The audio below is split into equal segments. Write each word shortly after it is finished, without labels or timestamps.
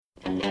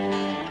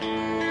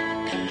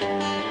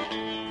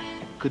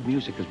Good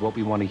music is what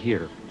we want to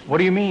hear. What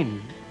do you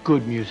mean,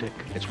 good music?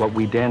 It's what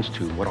we dance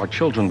to, what our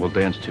children will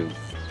dance to.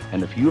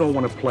 And if you don't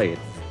want to play it,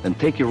 then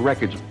take your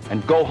records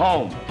and go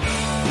home.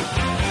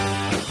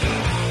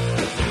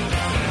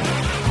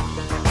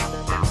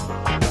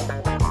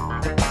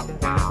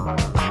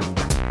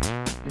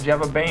 Did you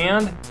have a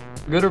band?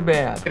 Good or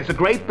bad? It's a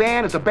great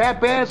band. It's a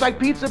bad band. It's like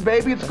pizza,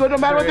 baby. It's good no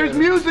matter what. There's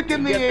music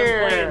in the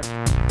air.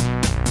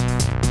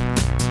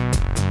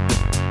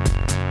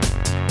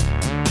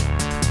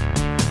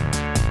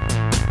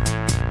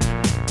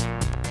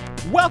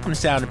 Welcome to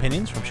Sound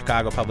Opinions from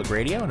Chicago Public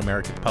Radio and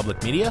American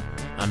Public Media.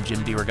 I'm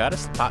Jim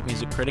DeRogatis, the pop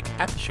music critic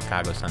at the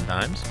Chicago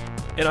Sun-Times.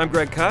 And I'm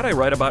Greg Cott. I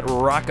write about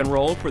rock and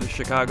roll for the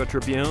Chicago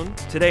Tribune.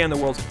 Today on the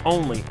world's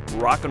only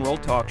rock and roll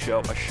talk show,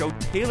 a show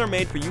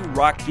tailor-made for you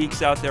rock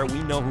geeks out there.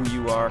 We know who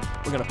you are.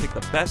 We're going to pick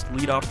the best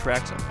lead-off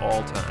tracks of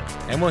all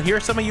time. And we'll hear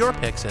some of your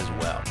picks as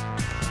well.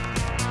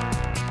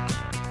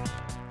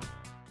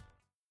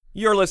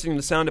 You're listening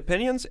to Sound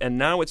Opinions, and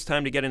now it's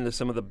time to get into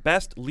some of the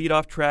best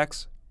lead-off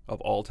tracks of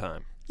all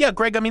time. Yeah,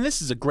 Greg, I mean,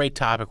 this is a great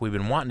topic. We've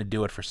been wanting to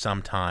do it for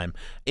some time.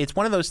 It's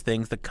one of those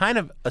things that kind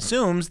of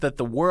assumes that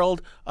the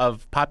world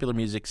of popular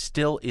music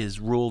still is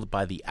ruled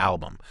by the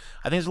album.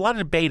 I think there's a lot of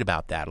debate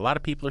about that. A lot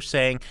of people are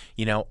saying,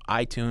 you know,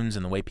 iTunes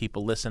and the way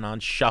people listen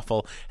on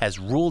shuffle has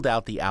ruled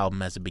out the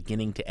album as a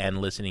beginning-to-end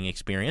listening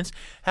experience.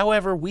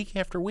 However, week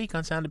after week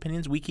on Sound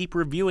Opinions, we keep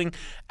reviewing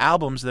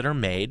albums that are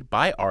made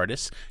by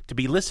artists to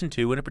be listened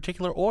to in a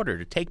particular order,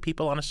 to take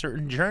people on a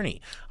certain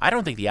journey. I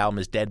don't think the album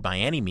is dead by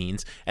any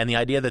means, and the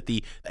idea that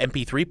the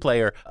MP3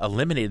 player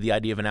eliminated the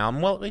idea of an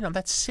album, well, you know,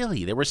 that's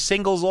silly. There were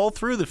singles all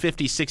through the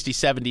 50s, 60s,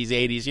 70s,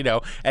 80s, you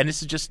know, and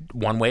this is just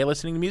one way of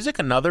listening to music.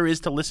 Another is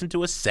to listen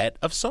to a set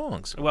of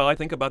songs. Well, I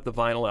think about the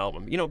vinyl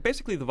album. You know,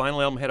 basically the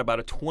vinyl album had about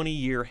a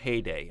 20-year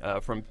heyday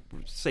from,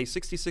 say,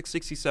 66,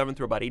 67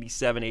 through about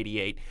 87,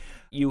 88.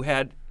 You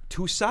had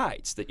two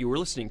sides that you were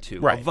listening to,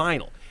 right. A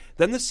vinyl.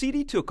 Then the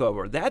CD took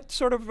over. That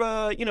sort of,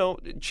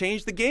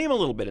 changed the game a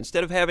little bit.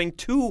 Instead of having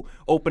two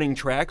opening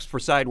tracks for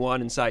side one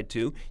and side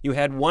two, you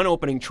had one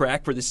opening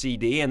track for the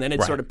CD, and then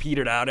it sort of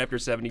petered out after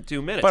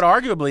 72 minutes. But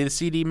arguably, the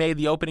CD made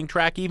the opening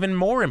track even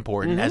more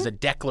important as a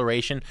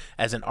declaration,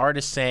 as an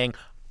artist saying,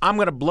 I'm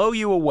going to blow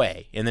you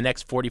away in the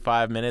next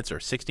 45 minutes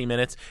or 60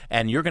 minutes,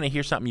 and you're going to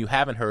hear something you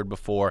haven't heard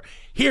before.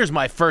 Here's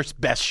my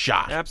first best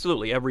shot.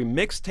 Absolutely. Every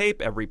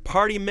mixtape, every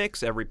party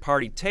mix, every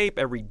party tape,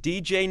 every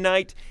DJ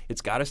night,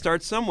 it's got to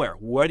start somewhere.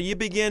 What do you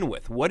begin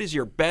with? What is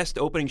your best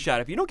opening shot?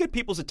 If you don't get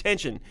people's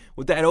attention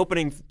with that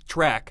opening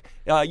track,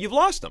 you've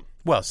lost them.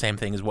 Well, same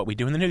thing as what we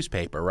do in the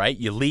newspaper, right?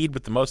 You lead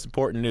with the most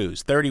important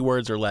news, 30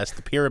 words or less,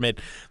 the pyramid.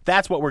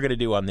 That's what we're going to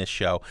do on this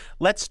show.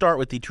 Let's start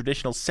with the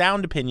traditional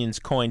Sound Opinions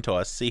coin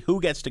toss, see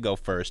who gets to go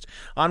first.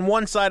 On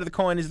one side of the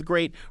coin is the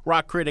great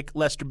rock critic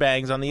Lester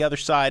Bangs. On the other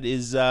side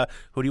is,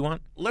 who do you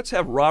want? Let's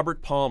have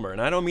Robert Palmer,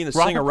 and I don't mean the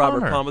singer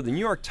Robert Palmer, the New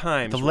York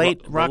Times. The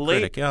late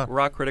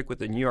rock critic with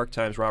the New York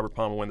Times, Robert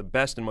Palmer, one of the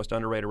best and most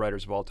underrated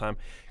writers of all time.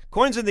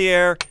 Coins in the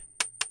air.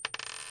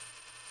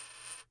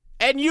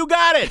 And you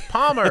got it,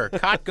 Palmer.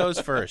 Cott goes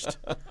first.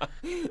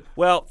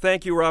 Well,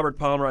 thank you, Robert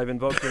Palmer. I've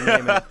invoked your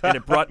name, and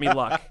it brought me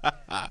luck.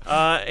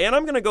 And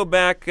I'm going to go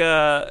back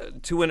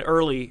to an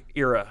early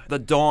era, the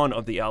dawn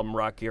of the album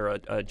rock era,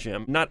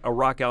 Jim. Not a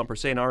rock album per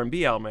se, an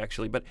R&B album,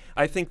 actually, but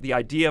I think the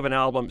idea of an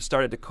album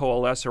started to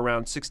coalesce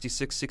around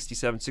 66,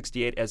 67,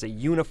 68 as a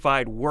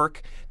unified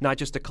work, not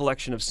just a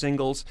collection of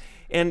singles.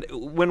 And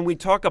when we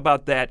talk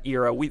about that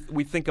era,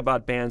 we think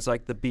about bands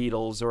like the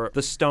Beatles or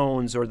the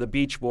Stones or the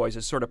Beach Boys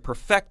as sort of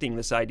perfecting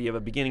this idea of a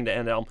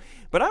beginning-to-end album.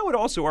 But I would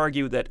also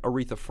argue that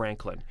Aretha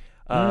Franklin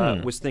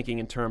was thinking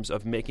in terms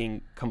of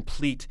making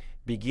complete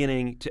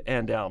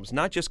beginning-to-end albums,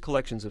 not just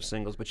collections of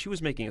singles, but she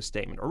was making a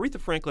statement.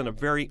 Aretha Franklin, a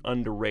very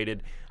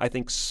underrated, I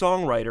think,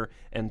 songwriter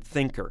and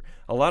thinker.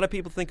 A lot of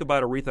people think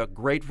about Aretha,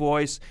 great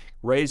voice,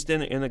 raised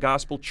in the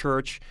gospel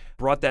church,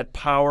 brought that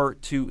power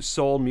to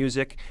soul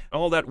music,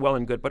 all that well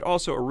and good. But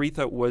also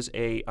Aretha was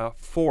a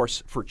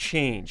force for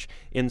change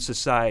in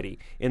society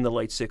in the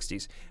late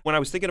 60s. When I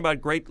was thinking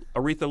about great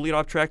Aretha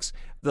leadoff tracks,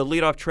 the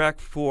leadoff track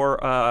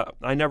for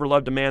I Never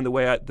Loved a Man the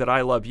Way That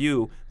I Love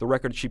You, the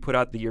record she put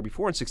out the year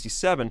before in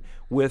 67,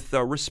 with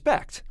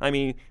Respect. I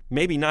mean,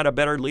 maybe not a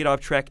better leadoff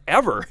track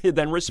ever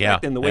than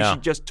Respect in the way she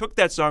just took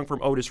that song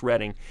from Otis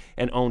Redding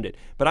and owned it.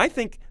 But I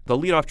think the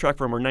leadoff track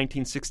from her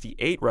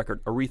 1968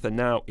 record, Aretha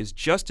Now, is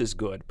just as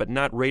good, but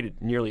not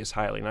rated nearly as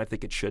highly, and I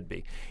think it should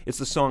be. It's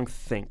the song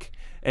Think.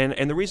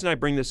 And the reason I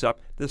bring this up,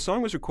 the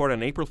song was recorded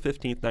on April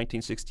 15th,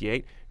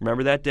 1968.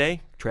 Remember that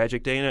day?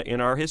 Tragic day in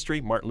our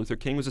history. Martin Luther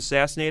King was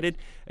assassinated.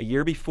 A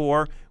year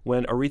before,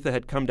 when Aretha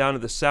had come down to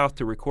the South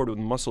to record with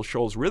Muscle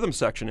Shoals Rhythm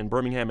Section in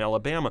Birmingham,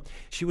 Alabama,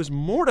 she was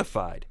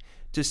mortified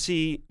to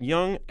see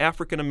young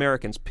African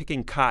Americans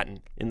picking cotton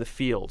in the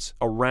fields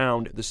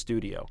around the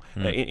studio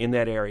in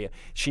that area.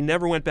 She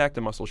never went back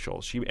to Muscle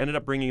Shoals. She ended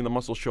up bringing the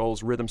Muscle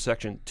Shoals Rhythm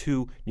Section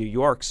to New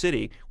York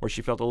City, where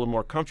she felt a little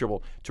more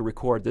comfortable to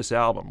record this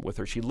album with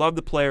her. She loved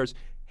the players,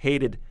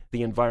 hated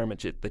the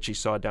environment that she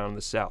saw down in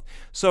the South.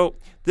 So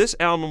this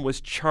album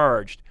was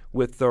charged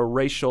with the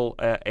racial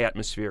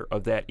atmosphere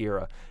of that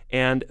era.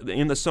 And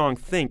in the song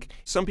Think,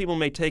 some people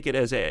may take it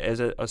as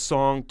a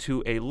song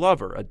to a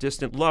lover, a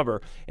distant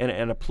lover,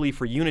 and a plea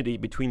for unity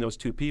between those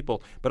two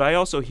people. But I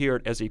also hear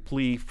it as a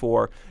plea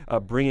for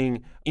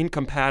bringing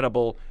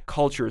incompatible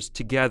cultures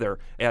together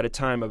at a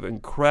time of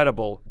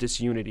incredible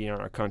disunity in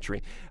our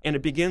country. And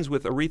it begins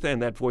with Aretha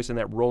and that voice and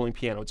that rolling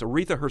piano. It's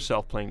Aretha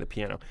herself playing the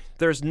piano.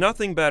 There's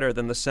nothing better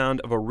than the sound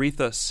of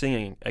Aretha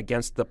singing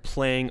against the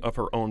playing of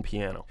her own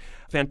piano.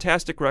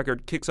 Fantastic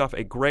record, kicks off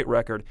a great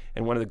record,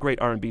 and one of the great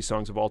R&B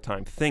songs of all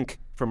time. Think,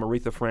 from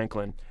Aretha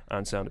Franklin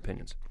on Sound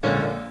Opinions.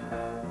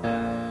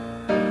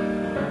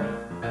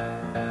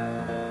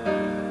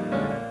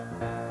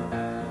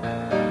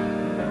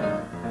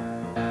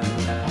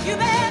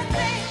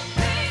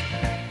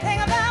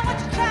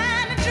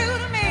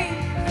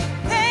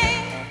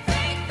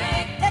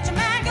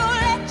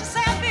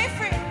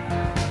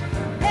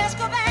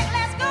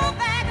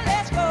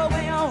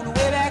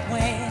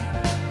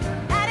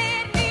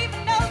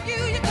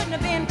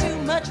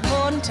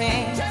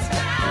 Ain't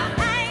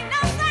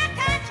no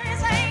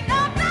psychiatrist, ain't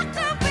no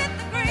doctor with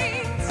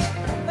degrees,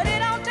 but it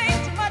don't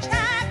take too much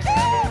time to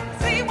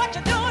see what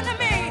you're doing to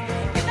me.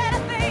 You better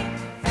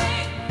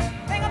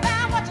think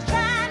about what you're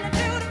trying to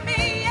do to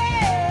me.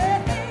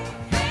 Yeah,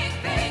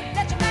 think,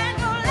 let your mind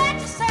go, let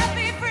yourself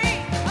be free.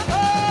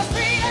 Oh,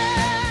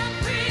 freedom,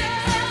 freedom,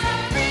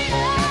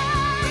 freedom,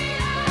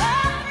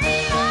 oh,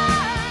 freedom,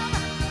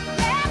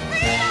 yeah,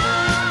 freedom,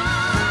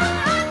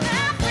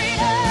 now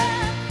freedom,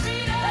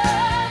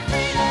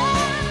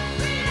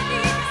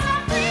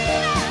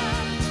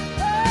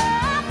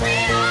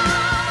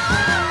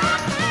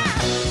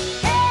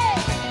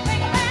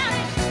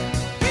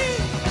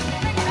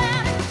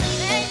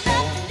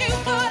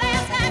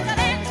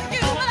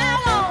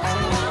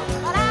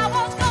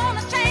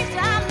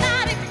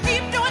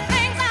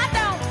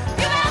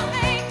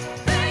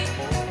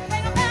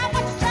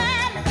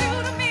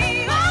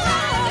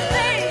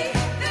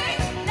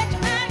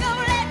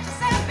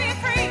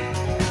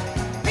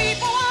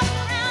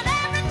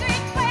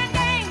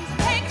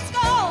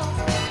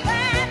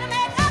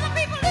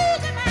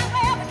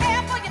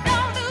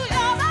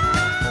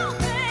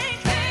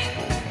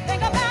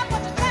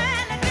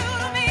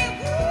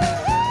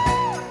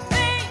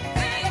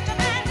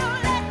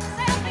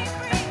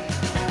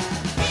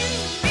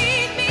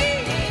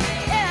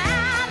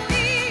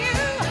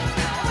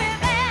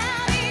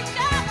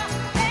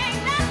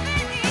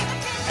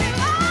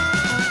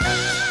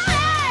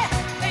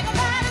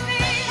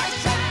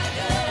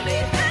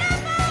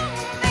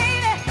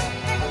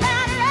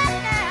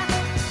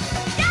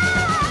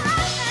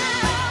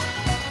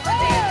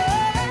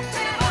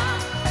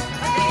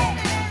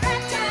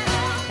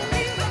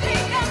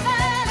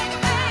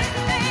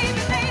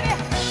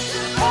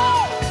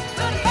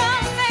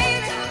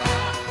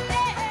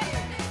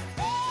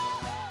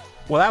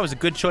 Well, that was a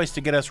good choice to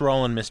get us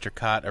rolling, Mr.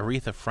 Cott.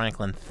 Aretha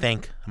Franklin,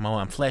 Think.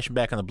 I'm flashing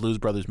back on the Blues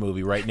Brothers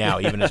movie right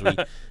now, even as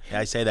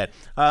I say that.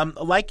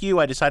 Like you,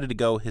 I decided to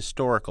go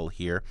historical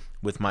here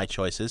with my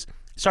choices.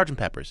 Sgt.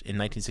 Pepper's in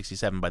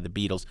 1967 by the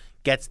Beatles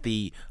gets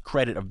the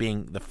credit of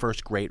being the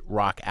first great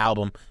rock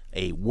album,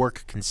 a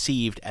work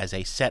conceived as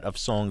a set of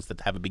songs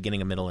that have a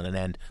beginning, a middle, and an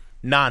end.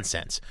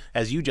 Nonsense.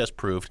 As you just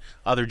proved,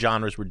 other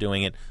genres were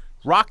doing it.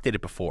 Rock did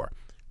it before.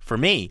 For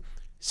me,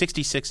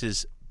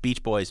 66's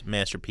Beach Boys'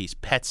 masterpiece,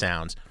 Pet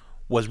Sounds,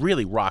 was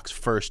really rock's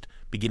first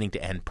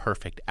beginning-to-end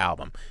perfect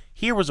album.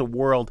 Here was a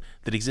world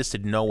that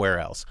existed nowhere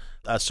else,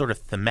 a sort of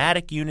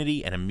thematic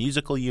unity and a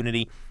musical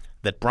unity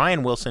that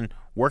Brian Wilson,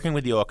 working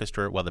with the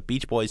orchestra while the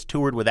Beach Boys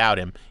toured without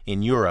him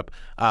in Europe,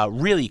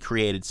 really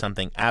created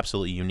something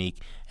absolutely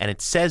unique, and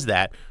it says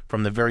that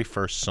from the very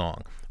first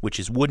song, which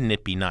is Wouldn't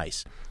It Be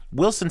Nice?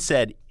 Wilson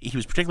said he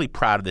was particularly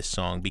proud of this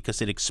song because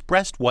it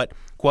expressed what,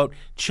 quote,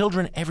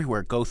 children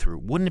everywhere go through.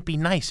 Wouldn't it be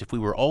nice if we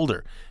were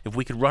older, if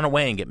we could run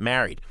away and get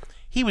married?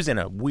 He was in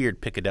a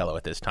weird picadillo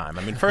at this time.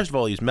 I mean, first of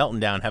all, he was melting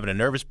down, having a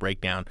nervous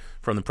breakdown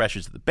from the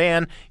pressures of the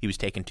band. He was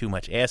taking too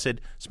much acid,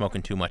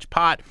 smoking too much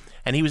pot,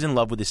 and he was in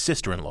love with his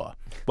sister-in-law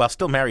while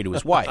still married to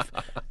his wife.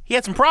 He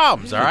had some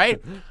problems, all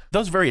right?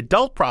 Those very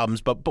adult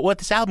problems, but what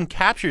this album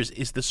captures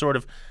is the sort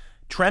of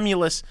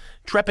tremulous,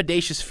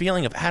 trepidatious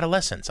feeling of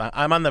adolescence.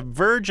 I'm on the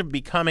verge of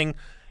becoming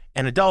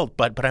an adult,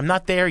 but I'm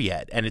not there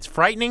yet. And it's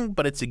frightening,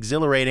 but it's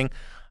exhilarating.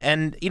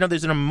 And, you know,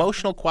 there's an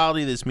emotional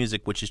quality to this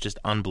music which is just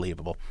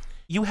unbelievable.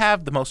 You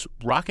have the most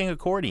rocking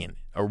accordion,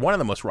 or one of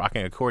the most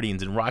rocking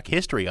accordions in rock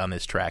history on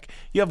this track.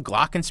 You have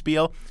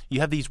glockenspiel. You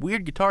have these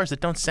weird guitars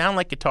that don't sound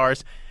like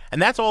guitars. And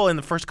that's all in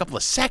the first couple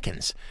of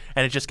seconds.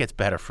 And it just gets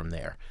better from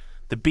there.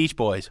 The Beach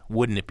Boys,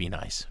 Wouldn't It Be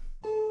Nice?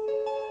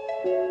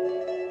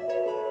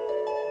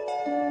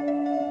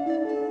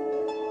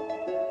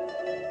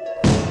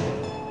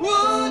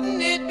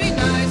 Wouldn't it be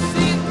nice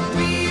if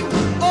we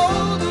were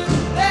older,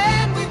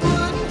 then we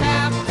wouldn't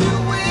have to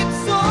wait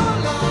so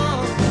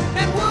long?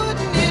 And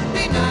wouldn't it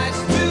be nice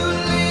to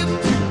live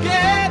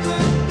together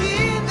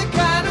in the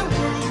kind of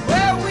world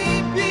where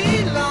we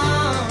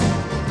belong?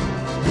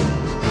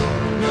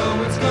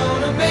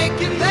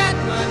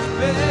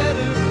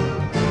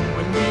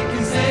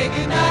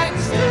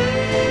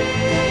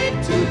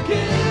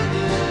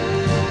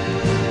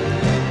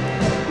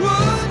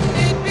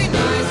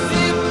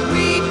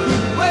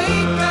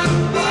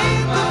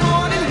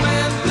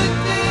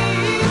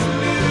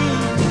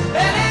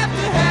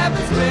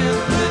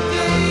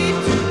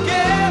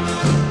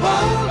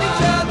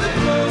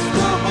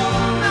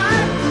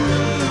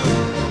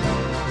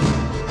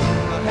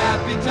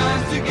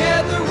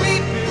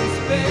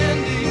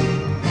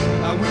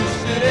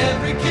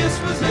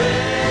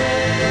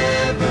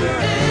 never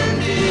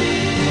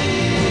ending.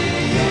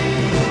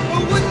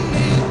 But wouldn't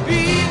it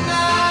be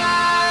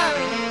nice?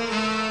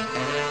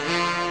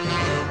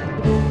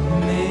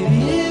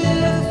 Maybe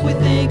if we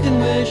think and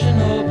wish and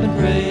hope and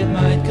pray it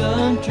might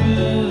come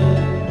true.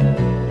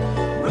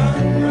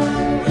 Run,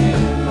 run,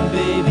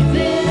 baby,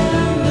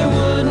 then there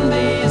wouldn't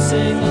be a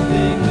single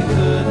thing we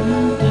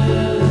couldn't do.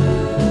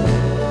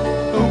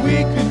 We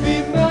could be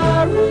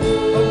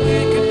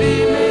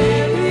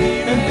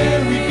married, and then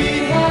we'd be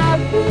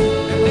happy,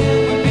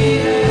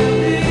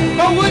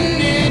 But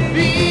wouldn't it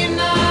be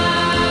nice?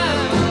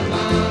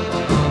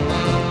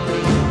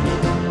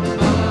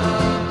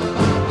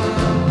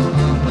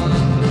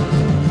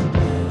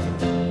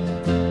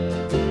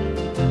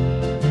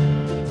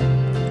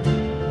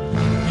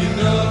 You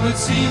know, it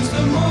seems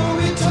the more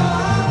we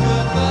talk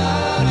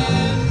about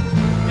it,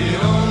 it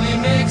only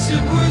makes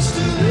it worse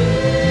to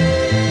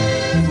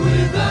live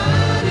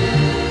without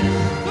it.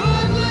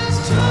 But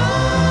let's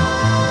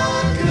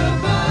talk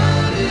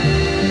about it.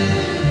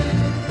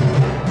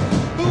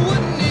 But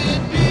wouldn't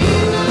it be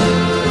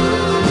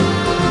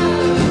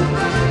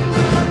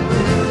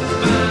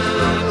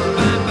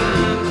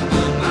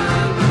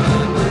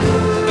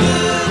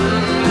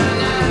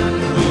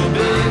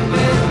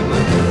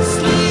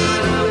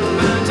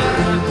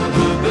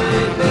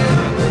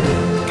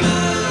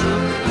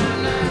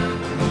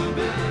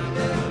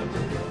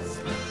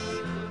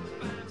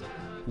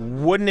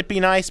Wouldn't It Be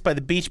Nice by the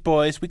Beach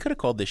Boys? We could have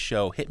called this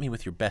show Hit Me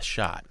With Your Best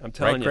Shot. I'm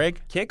telling right, you,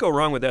 Greg? can't go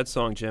wrong with that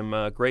song, Jim.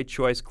 Great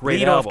choice, great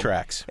Lead album. off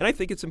tracks. And I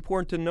think it's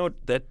important to note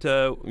that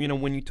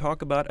when you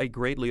talk about a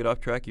great lead-off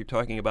track, you're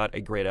talking about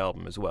a great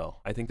album as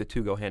well. I think the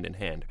two go hand in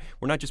hand.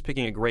 We're not just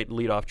picking a great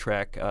lead-off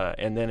track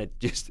and then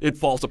it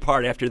falls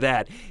apart after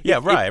that. Yeah,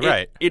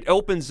 right. It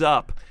opens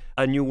up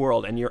a new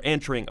world, and you're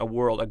entering a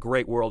world, a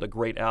great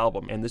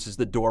album, and this is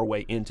the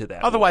doorway into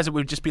that. Otherwise, it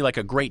would just be like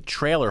a great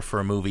trailer for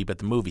a movie, but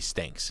the movie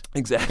stinks.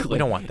 Exactly. We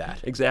don't want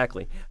that.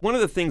 Exactly. One of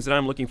the things that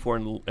I'm looking for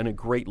in a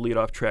great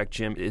lead-off track,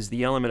 Jim, is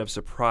the element of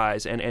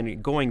surprise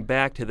and going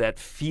back to that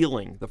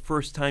feeling the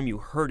first time you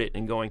heard it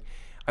and going,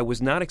 I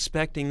was not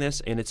expecting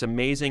this, and it's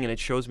amazing, and it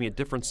shows me a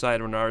different side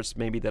of an artist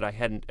maybe that I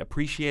hadn't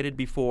appreciated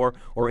before,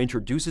 or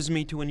introduces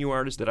me to a new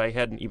artist that I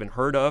hadn't even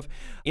heard of.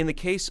 In the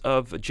case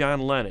of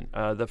John Lennon,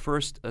 the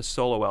first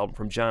solo album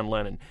from John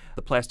Lennon,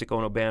 the Plastic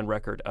Ono Band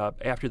record,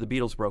 after the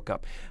Beatles broke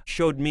up,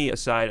 showed me a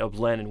side of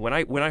Lennon. When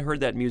I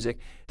heard that music,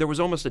 there was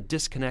almost a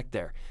disconnect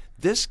there.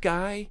 This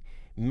guy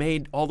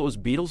made all those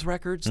Beatles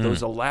records,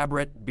 those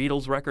elaborate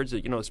Beatles records,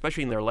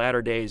 especially in their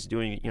latter days,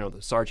 doing, the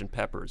Sgt.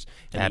 Peppers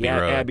and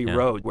Abbey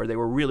Road, where they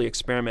were really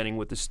experimenting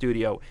with the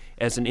studio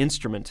as an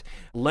instrument.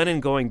 Lennon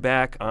going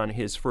back on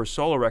his first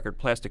solo record,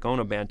 Plastic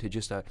Ono Band, to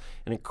just an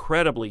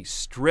incredibly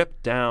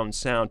stripped-down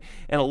sound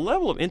and a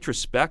level of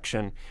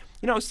introspection.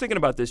 I was thinking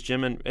about this,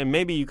 Jim, and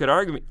maybe you could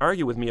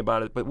argue with me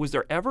about it, but was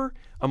there ever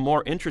a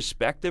more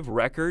introspective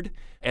record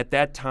at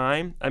that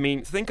time? I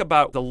mean, think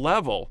about the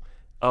level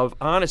of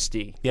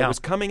honesty that was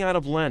coming out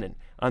of Lennon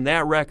on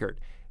that record.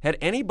 Had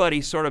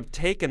anybody sort of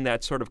taken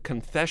that sort of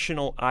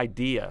confessional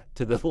idea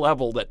to the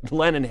level that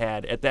Lennon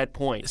had at that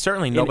point?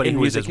 Certainly nobody in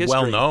who was as music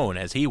well history. known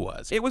as he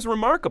was. It was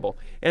remarkable.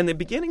 And the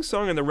beginning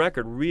song on the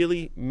record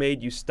really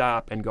made you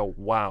stop and go,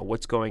 wow,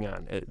 what's going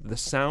on? The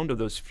sound of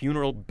those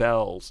funeral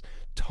bells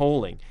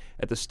tolling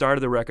at the start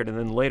of the record and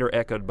then later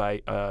echoed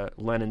by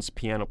Lennon's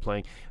piano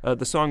playing.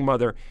 The song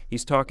Mother,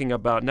 he's talking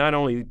about not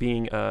only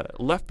being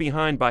left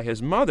behind by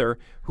his mother,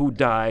 who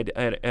died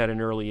at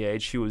an early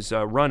age, she was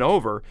run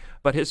over,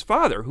 but his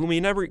father, whom he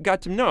never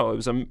got to know. It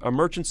was a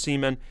merchant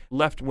seaman,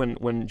 left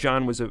when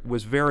John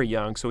was very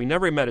young, so he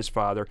never met his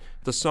father.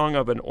 The song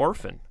of an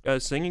orphan,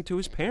 singing to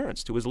his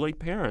parents, to his late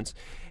parents,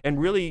 and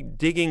really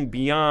digging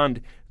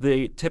beyond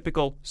the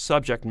typical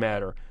subject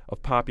matter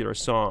of popular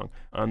song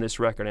on this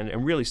record,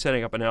 and really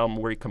setting up an album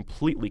where he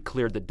completely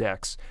cleared the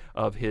decks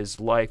of his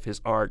life, his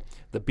art.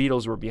 The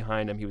Beatles were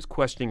behind him. He was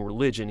questioning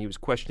religion. He was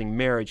questioning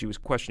marriage. He was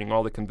questioning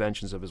all the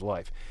conventions of his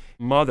life.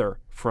 Mother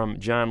from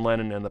John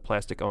Lennon and the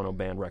Plastic Ono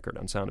Band record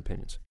on Sound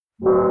Opinions.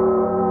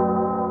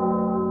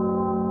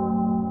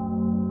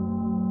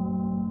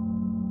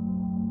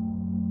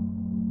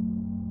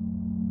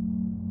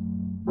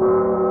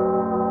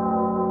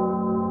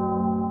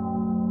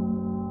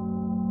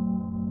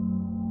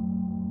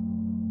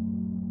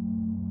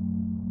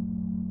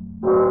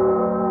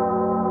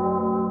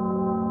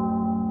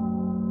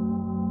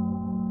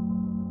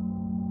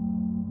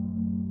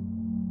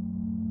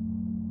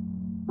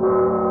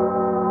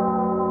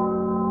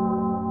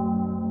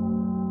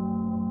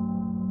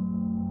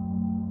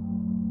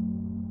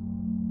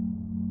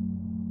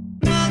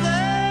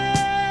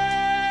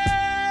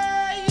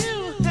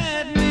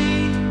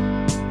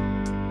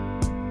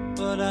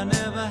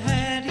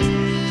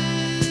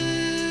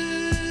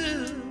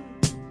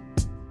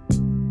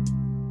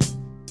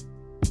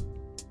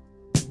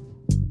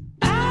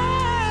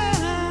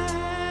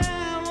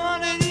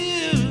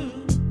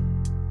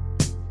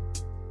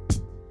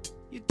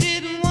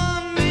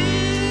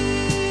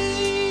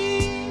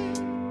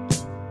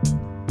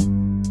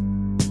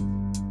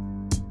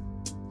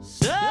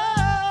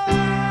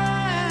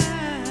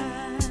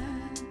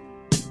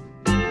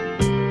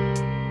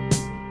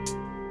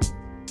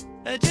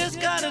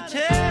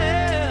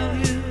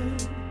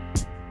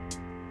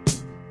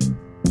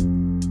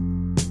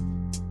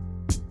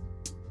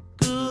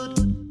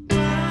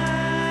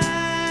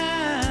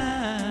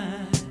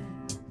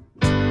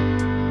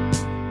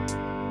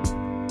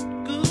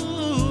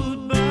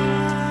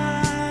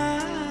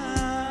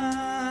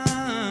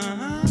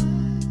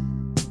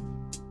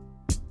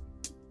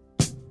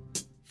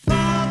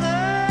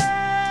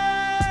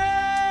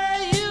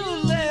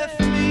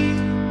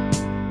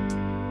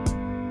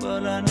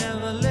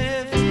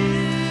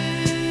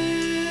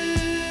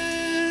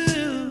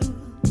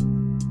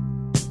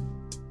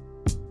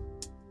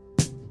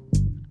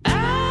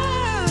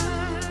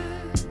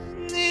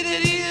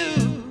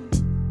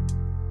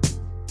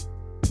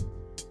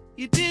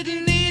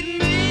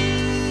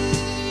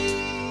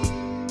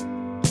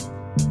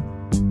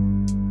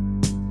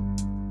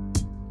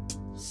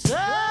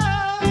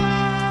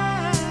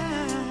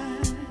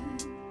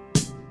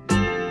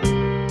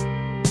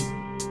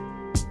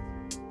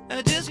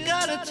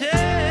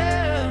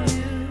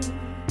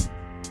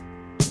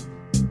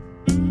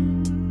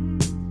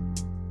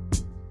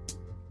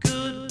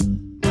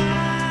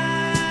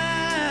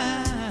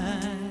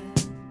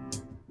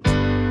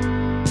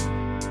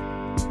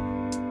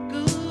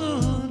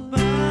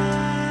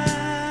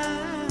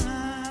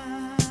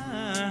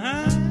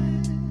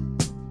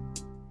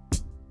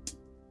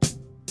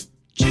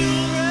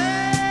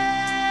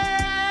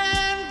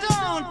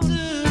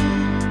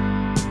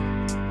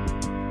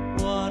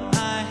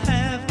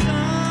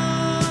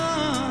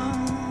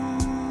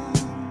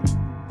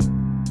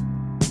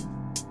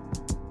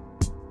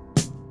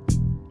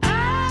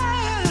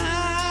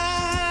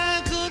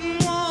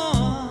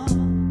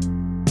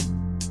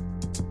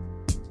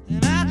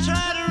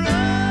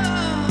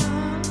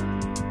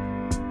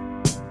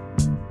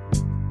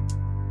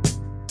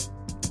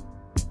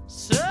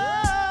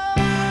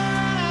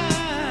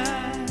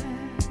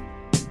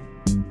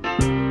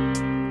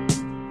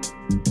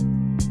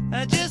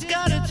 I just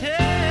gotta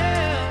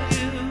tell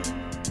you.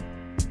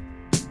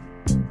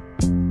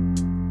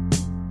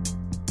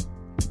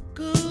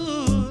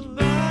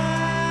 Goodbye.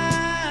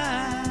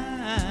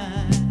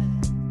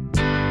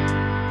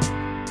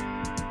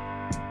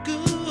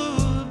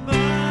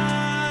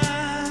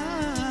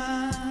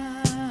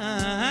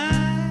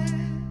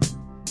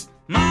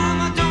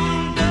 Mama,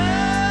 don't go.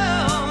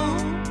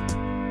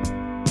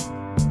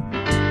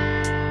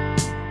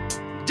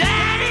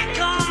 Daddy,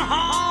 come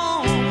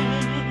home.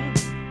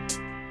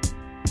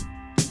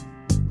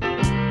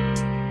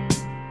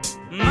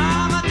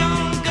 Mama,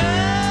 don't go.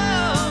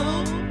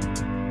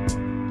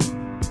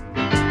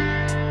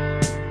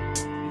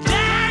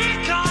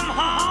 Daddy, come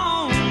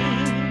home.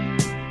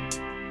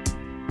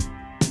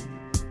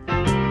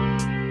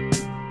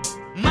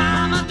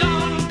 Mama,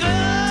 don't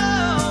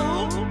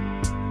go.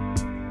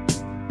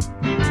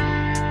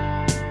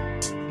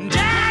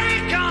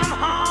 Daddy, come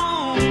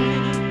home.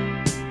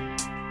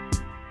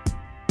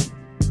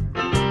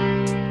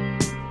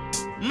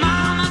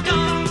 Mama,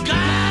 don't go.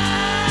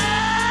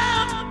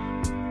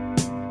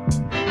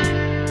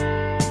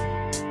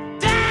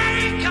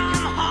 Daddy,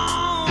 come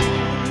home.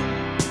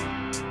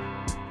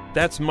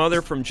 That's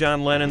Mother from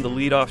John Lennon, the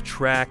lead-off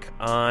track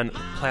on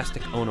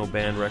Plastic Ono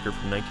Band record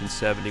from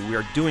 1970. We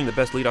are doing the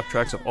best lead-off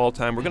tracks of all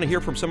time. We're going to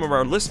hear from some of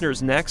our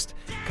listeners next.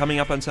 Coming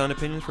up on Sound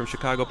Opinions from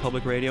Chicago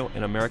Public Radio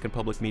and American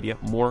Public Media,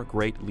 more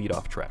great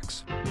lead-off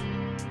tracks.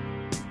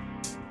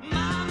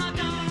 Mama,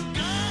 don't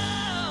go.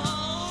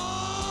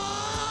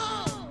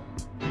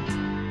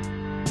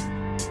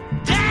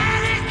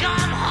 Daddy,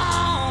 come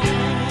home.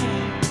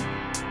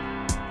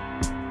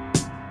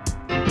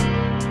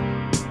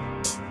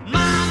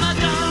 Mama,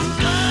 don't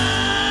go.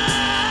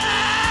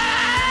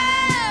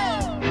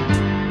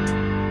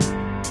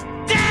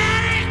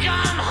 Daddy,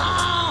 come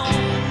home.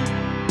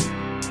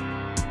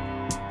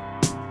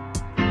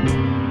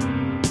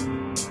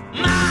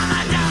 Mama,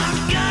 don't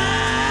go.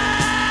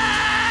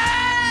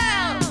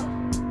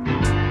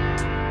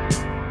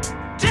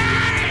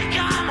 Daddy,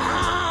 come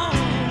home.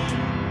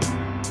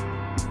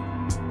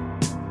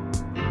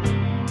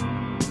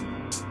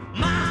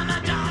 Mama,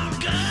 don't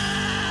go. Daddy, come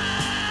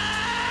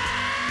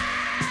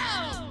home. Mama,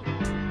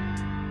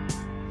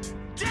 don't go.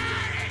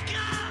 Daddy,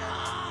 come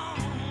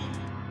home.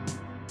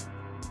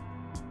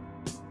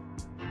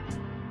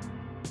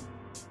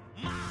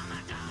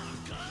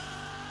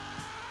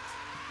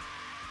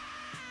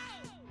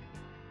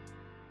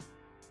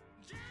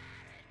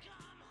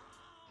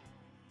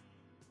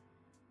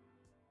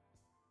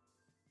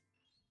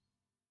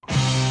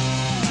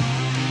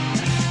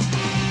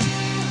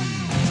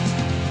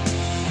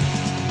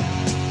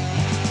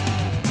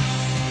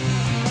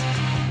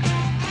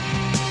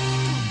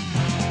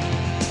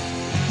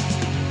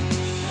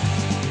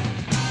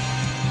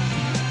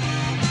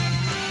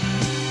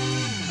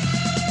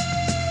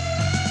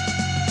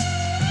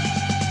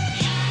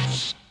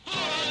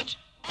 Put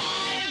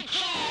on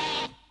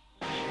call.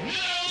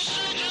 No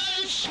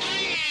second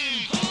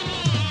screen.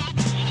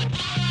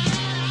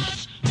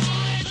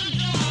 Paparazzi, poison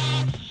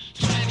dog.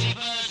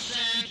 21st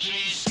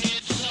century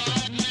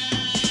schizoid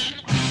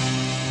man.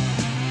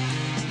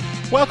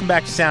 Welcome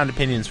back to Sound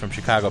Opinions from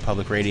Chicago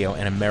Public Radio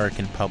and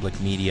American Public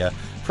Media.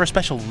 For a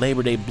special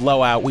Labor Day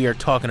blowout, we are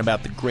talking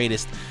about the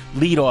greatest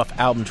lead-off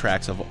album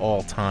tracks of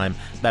all time.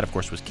 That, of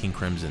course, was King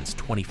Crimson's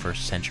 21st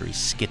Century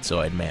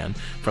Schizoid Man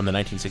from the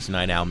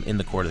 1969 album In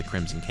the Court of the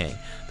Crimson King.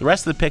 The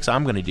rest of the picks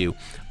I'm going to do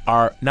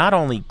are not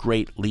only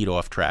great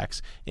lead-off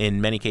tracks,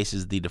 in many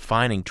cases the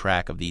defining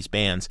track of these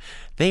bands,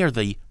 they are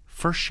the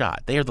first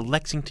shot. They are the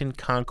Lexington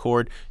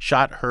Concorde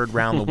shot heard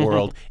round the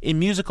world in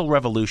musical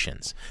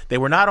revolutions. They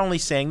were not only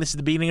saying this is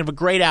the beginning of a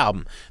great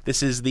album,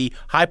 this is the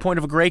high point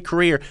of a great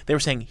career, they were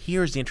saying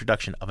here's the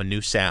introduction of a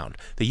new sound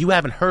that you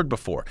haven't heard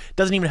before. It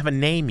doesn't even have a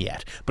name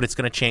yet, but it's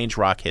going to change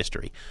rock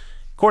history.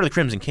 Court of the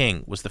Crimson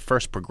King was the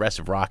first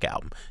progressive rock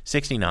album.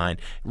 69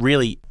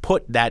 really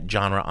put that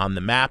genre on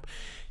the map.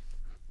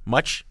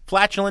 Much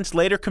flatulence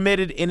later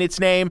committed in its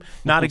name.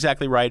 Not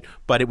exactly right,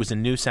 but it was a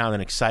new sound,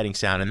 an exciting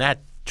sound, and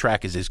that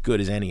track is as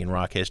good as any in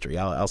rock history.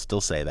 I'll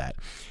still say that.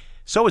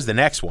 So is the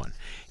next one.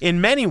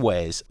 In many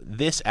ways,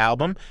 this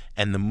album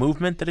and the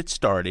movement that it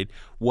started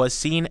was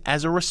seen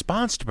as a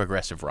response to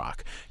progressive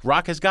rock.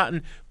 Rock has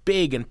gotten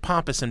big and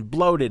pompous and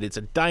bloated. It's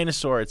a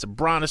dinosaur. It's a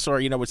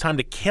brontosaur. It's time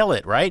to kill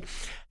it, right?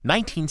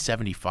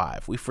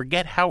 1975. We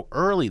forget how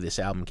early this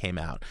album came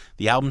out.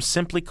 The album's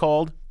simply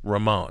called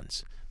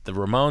Ramones. The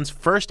Ramones'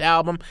 first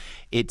album,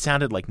 it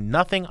sounded like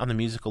nothing on the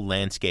musical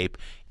landscape.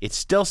 It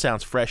still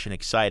sounds fresh and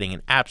exciting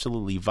and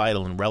absolutely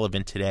vital and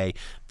relevant today.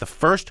 The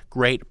first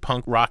great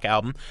punk rock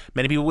album,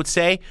 many people would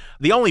say,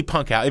 the only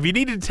punk album. If you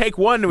needed to take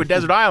one to a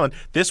desert island,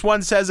 this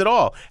one says it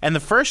all. And the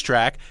first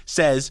track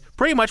says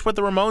pretty much what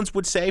the Ramones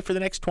would say for the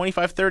next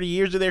 25, 30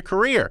 years of their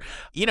career.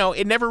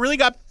 It never really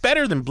got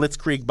better than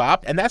Blitzkrieg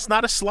Bop, and that's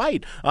not a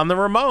slight on the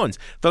Ramones.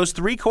 Those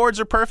three chords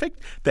are perfect.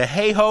 The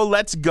hey-ho,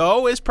 let's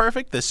go is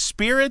perfect. The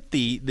spirit,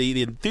 the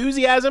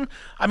enthusiasm.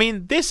 I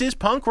mean, this is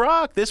punk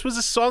rock. This was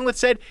a song that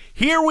said,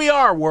 here we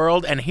are,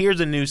 world, and here's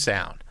a new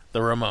sound. The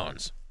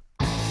Ramones.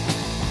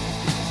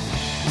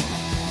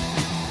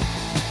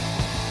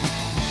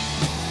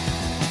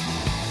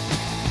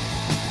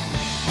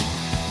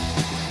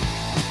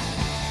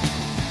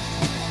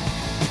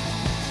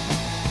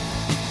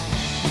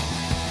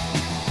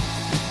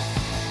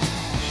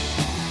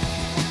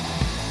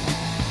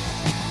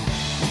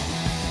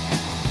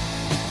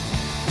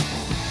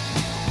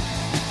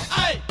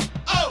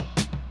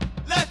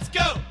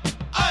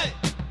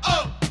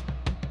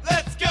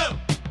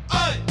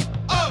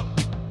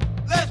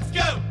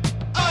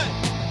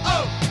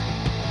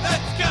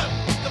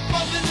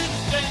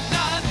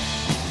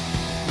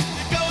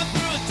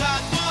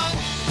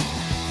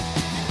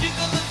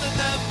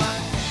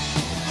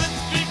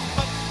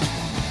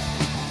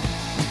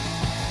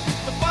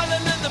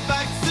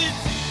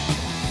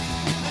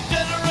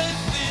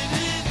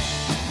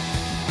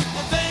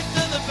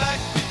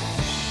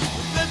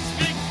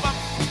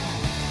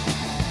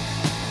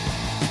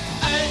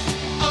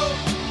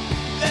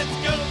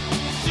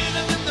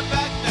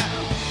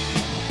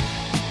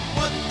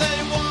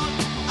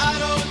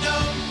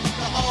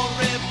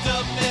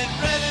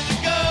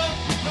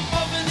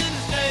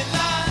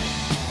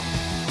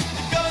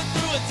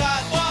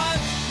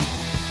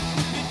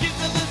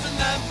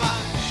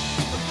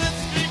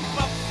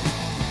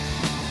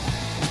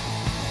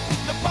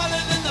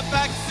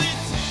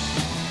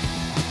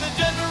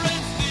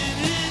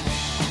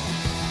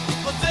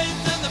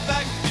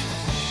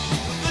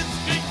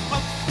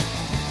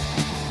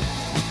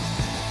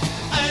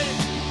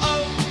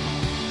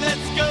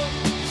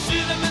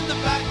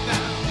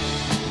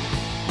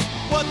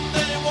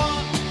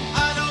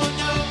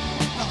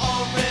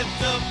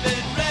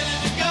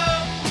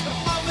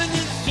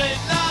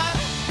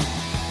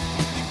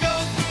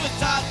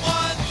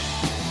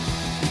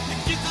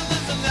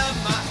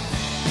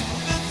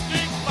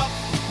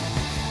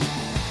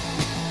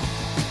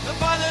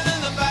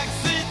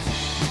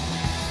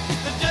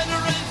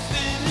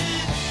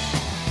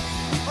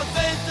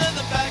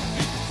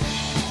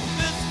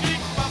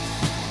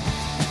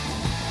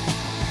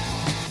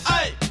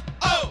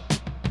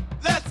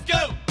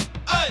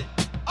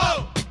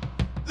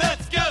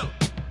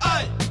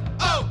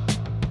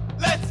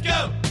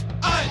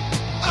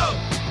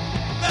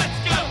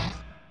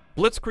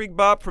 Blitzkrieg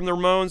Bop from the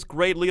Ramones,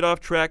 great leadoff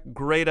track,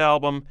 great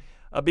album.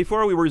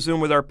 Before we resume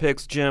with our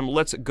picks, Jim,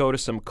 let's go to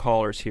some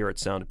callers here at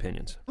Sound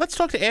Opinions. Let's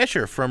talk to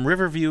Asher from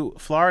Riverview,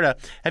 Florida.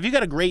 Have you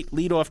got a great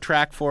leadoff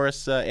track for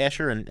us,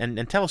 Asher,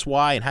 and tell us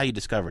why and how you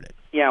discovered it?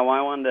 Yeah, well,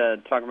 I wanted to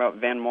talk about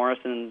Van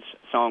Morrison's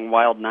song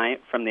Wild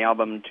Night from the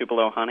album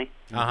Tupelo Honey.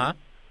 Uh-huh.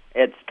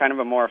 It's kind of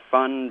a more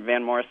fun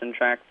Van Morrison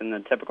track than the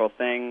typical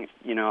thing.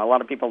 You know, a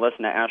lot of people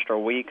listen to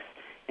Astral Weeks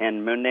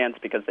and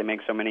Moondance because they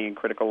make so many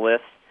critical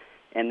lists,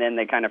 and then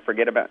they kind of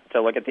forget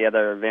to look at the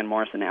other Van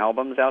Morrison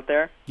albums out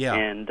there. Yeah.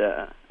 And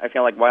I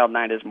feel like Wild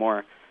Night is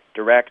more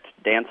direct,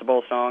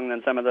 danceable song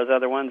than some of those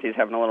other ones. He's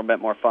having a little bit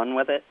more fun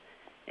with it,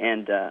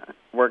 and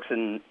works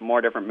in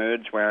more different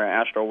moods, where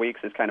Astral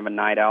Weeks is kind of a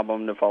night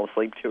album to fall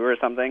asleep to or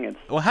something.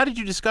 Well, how did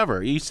you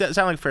discover? You sound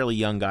like a fairly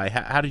young guy.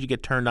 How did you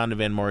get turned on to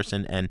Van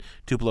Morrison and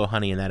Tupelo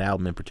Honey and that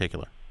album in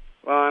particular?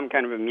 Well, I'm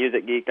kind of a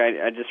music geek.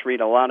 I just read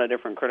a lot of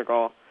different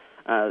critical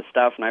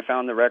stuff, and I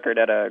found the record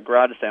at a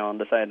garage sale and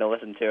decided to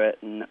listen to it,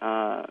 and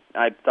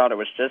I thought it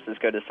was just as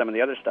good as some of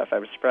the other stuff. I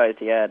was surprised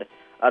he had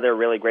other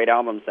really great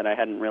albums that I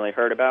hadn't really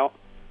heard about.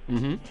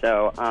 Mm-hmm.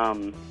 So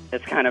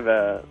it's kind of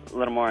a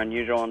little more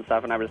unusual and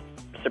stuff, and I was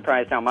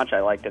surprised how much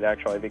I liked it,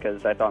 actually,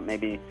 because I thought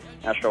maybe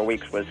Astral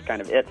Weeks was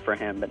kind of it for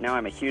him, but now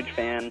I'm a huge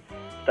fan.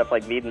 Stuff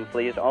like Weed and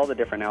Fleas, all the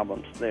different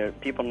albums.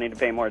 People need to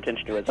pay more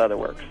attention to his other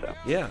work. So.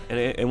 Yeah,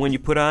 and when you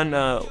put on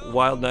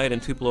Wild Night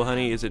and Tupelo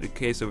Honey, is it a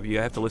case of you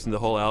have to listen to the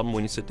whole album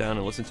when you sit down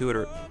and listen to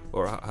it,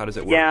 or how does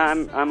it work? Yeah,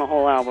 I'm a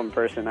whole album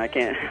person. I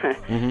can't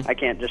I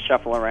can't just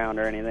shuffle around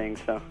or anything.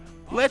 So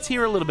let's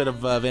hear a little bit of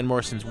Van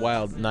Morrison's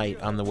Wild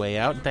Night on the way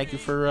out. And thank you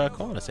for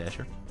calling us,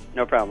 Asher.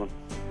 No problem.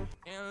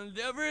 And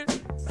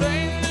everything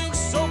looks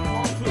so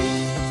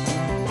complete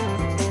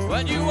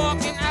when you're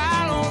walking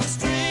out on the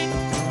street,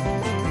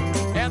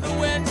 and the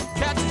wind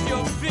catches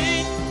your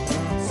feet,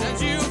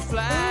 sends you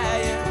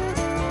flying,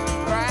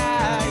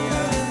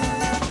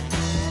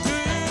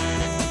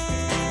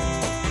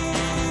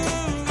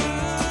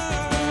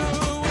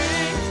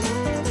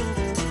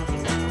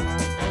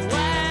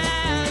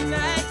 wild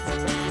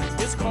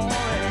night is calling.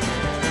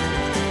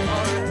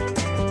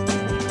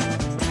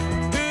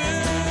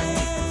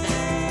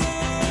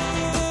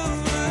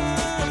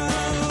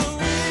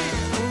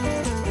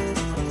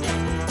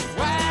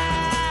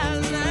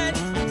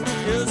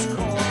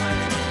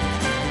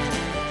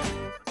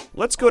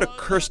 Let's go to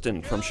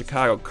Kirsten from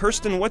Chicago.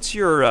 Kirsten, what's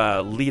your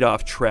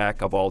leadoff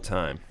track of all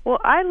time? Well,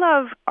 I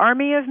love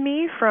Army of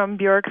Me from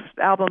Bjork's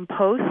album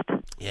Post.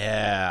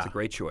 Yeah. It's a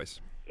great choice.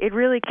 It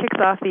really kicks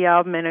off the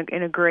album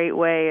in a great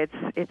way.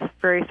 It's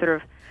very sort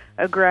of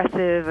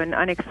aggressive and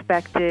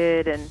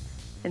unexpected, and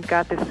it's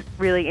got this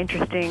really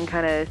interesting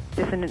kind of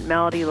dissonant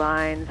melody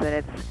lines, and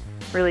it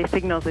really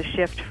signals a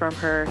shift from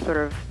her sort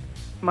of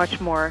much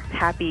more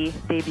happy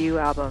debut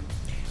album.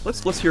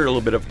 Let's hear a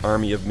little bit of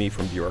Army of Me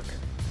from Bjork.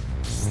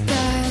 Stand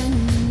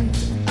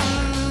up.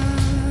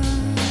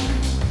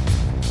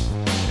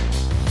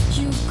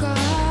 You've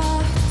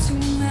got to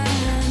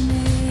manage.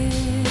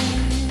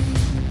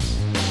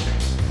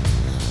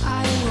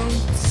 I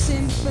won't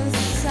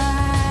sympathize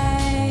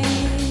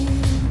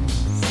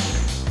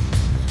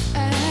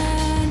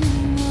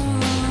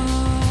anymore.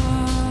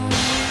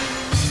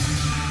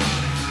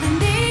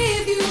 And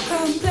if you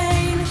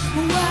complain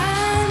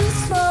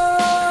once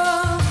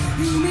more,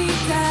 you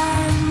meet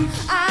them.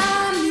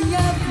 I'm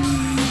the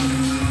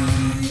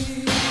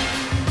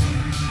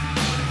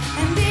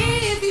and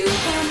if you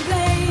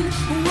complain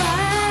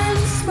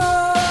once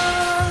more,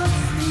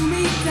 you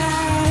meet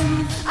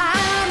them.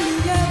 I'm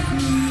the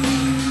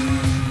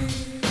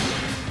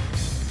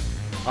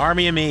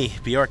Army of Me,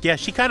 Bjork. Yeah,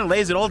 she kind of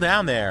lays it all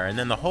down there, and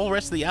then the whole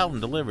rest of the album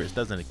delivers,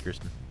 doesn't it,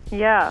 Kirsten?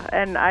 Yeah,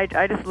 and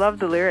I just love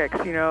the lyrics,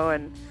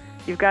 and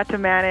you've got to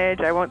manage.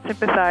 I won't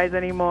sympathize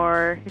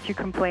anymore. If you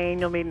complain,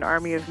 you'll meet an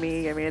army of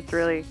me. I mean, it's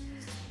really...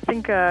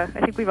 I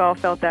think we've all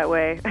felt that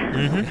way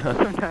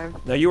sometimes.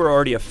 Now, you were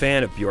already a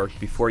fan of Bjork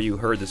before you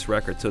heard this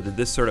record, so did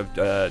this sort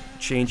of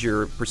change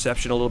your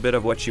perception a little bit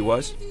of what she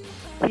was?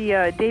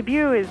 The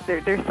debut is,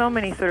 there's so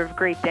many sort of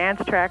great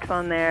dance tracks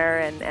on there,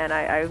 and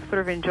I sort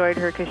of enjoyed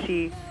her because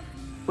she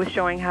was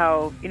showing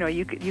how,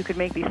 you could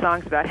make these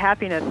songs about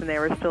happiness and they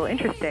were still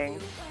interesting.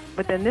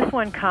 But then this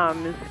one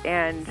comes,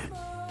 and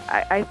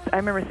I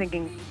remember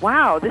thinking,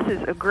 wow, this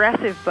is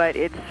aggressive, but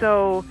it's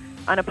so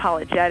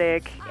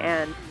unapologetic,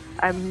 and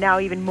I'm now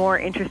even more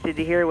interested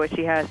to hear what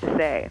she has to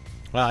say.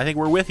 Well, I think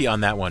we're with you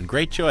on that one.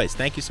 Great choice.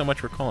 Thank you so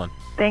much for calling.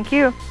 Thank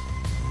you.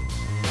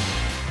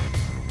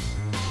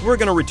 We're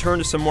going to return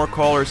to some more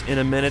callers in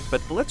a minute,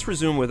 but let's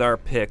resume with our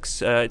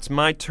picks. It's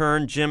my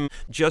turn. Jim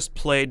just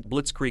played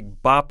Blitzkrieg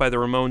Bop by the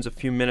Ramones a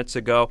few minutes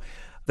ago.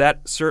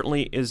 That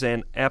certainly is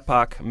an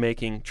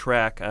epoch-making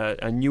track.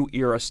 A new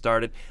era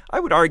started. I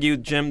would argue,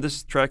 Jim,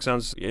 this track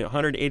sounds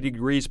 180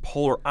 degrees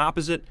polar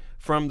opposite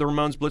from the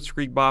Ramones'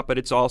 Blitzkrieg Bop, but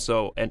it's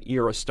also an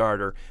era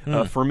starter,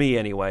 for me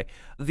anyway.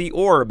 The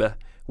Orb,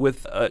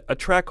 with a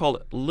track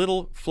called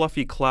Little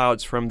Fluffy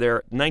Clouds from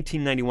their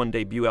 1991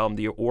 debut album,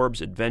 The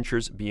Orb's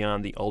Adventures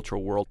Beyond the Ultra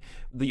World.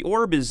 The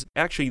Orb is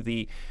actually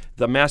the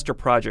the master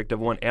project of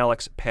one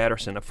Alex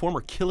Patterson, a former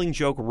Killing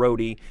Joke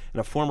roadie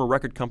and a former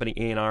record company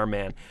A&R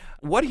man.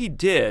 What he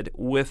did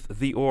with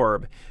The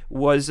Orb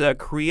was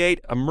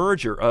create a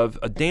merger of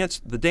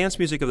the dance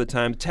music of the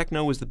time.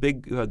 Techno was the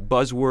big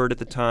buzzword at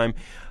the time,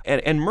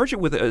 and merge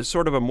it with a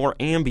sort of a more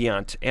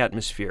ambient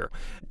atmosphere,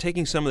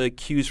 taking some of the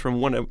cues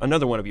from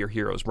another one of your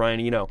heroes, Brian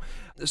Eno.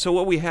 So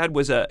what we had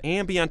was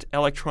ambient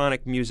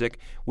electronic music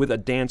with a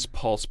dance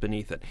pulse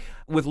beneath it.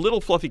 With Little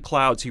Fluffy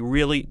Clouds, he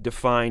really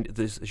defined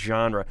this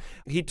genre.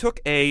 He took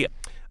a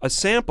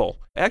sample,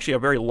 actually a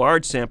very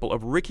large sample,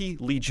 of Ricky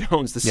Lee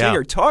Jones, the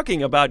singer,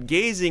 talking about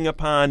gazing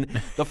upon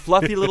the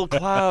fluffy little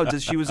clouds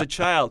as she was a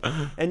child.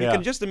 And you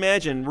can just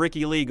imagine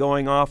Ricky Lee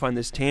going off on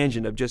this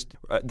tangent of just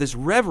this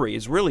reverie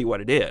is really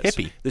what it is.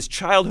 Hippie. This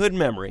childhood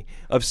memory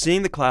of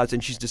seeing the clouds,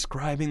 and she's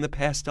describing the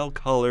pastel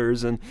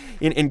colors and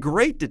in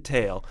great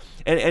detail.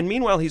 And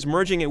meanwhile, he's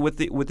merging it with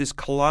this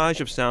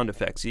collage of sound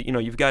effects. You know,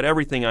 you've got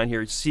everything on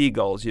here: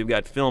 seagulls, you've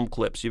got film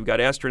clips, you've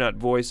got astronaut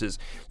voices,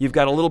 you've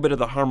got a little bit of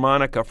the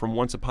harmonica from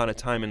Once Upon a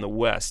Time in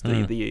the West,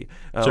 the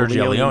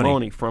Sergio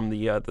Leone from the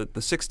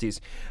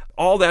 60s.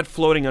 All that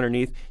floating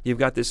underneath. You've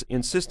got this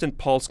insistent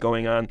pulse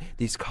going on,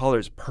 these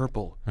colors,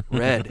 purple,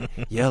 red,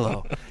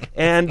 yellow.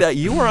 And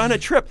you are on a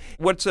trip.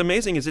 What's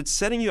amazing is it's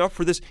setting you up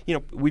for this. You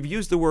know, we've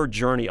used the word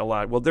journey a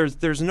lot. Well,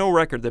 there's no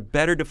record that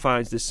better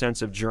defines this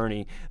sense of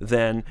journey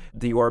than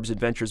The Orb's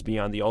Adventures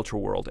Beyond the Ultra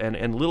World.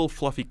 And Little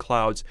Fluffy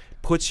Clouds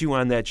puts you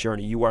on that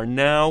journey. You are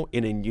now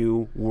in a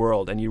new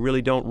world, and you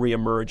really don't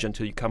reemerge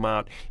until you come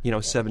out,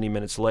 70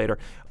 minutes later.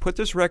 Put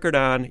this record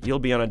on, you'll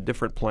be on a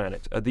different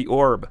planet. The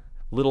Orb,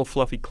 Little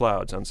Fluffy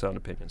Clouds on Sound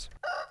Opinions.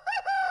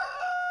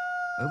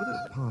 Over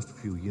the past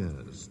few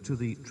years, to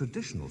the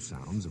traditional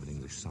sounds of an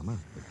English summer,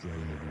 the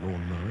drone of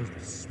lawnmowers,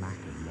 the smack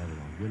of leather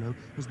on willow,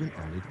 has been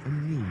added a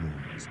new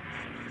noise.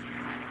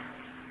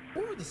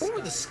 What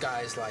were the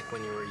skies like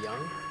when you were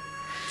young?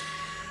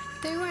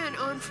 They went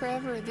on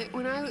forever.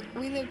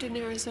 We lived in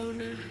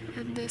Arizona,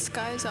 and the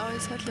skies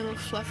always had little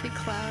fluffy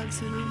clouds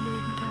in them,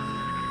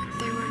 and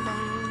they were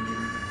long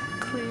and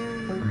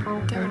clear.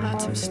 And there were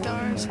lots of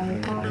stars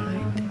at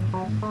night.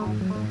 And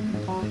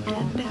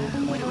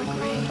when it would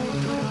rain,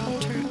 it would all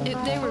turn.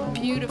 They were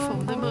beautiful,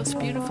 the most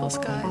beautiful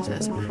skies,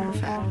 as a matter of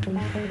fact.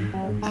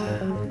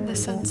 The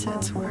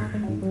sunsets were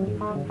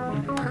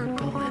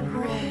purple and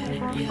red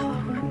and yellow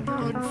and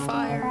on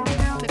fire,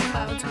 and the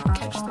clouds would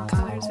catch the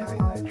colors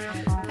everywhere.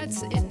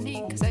 That's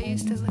neat, because I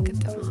used to look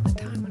at them all the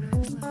time when I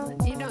was little.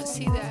 You don't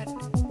see that.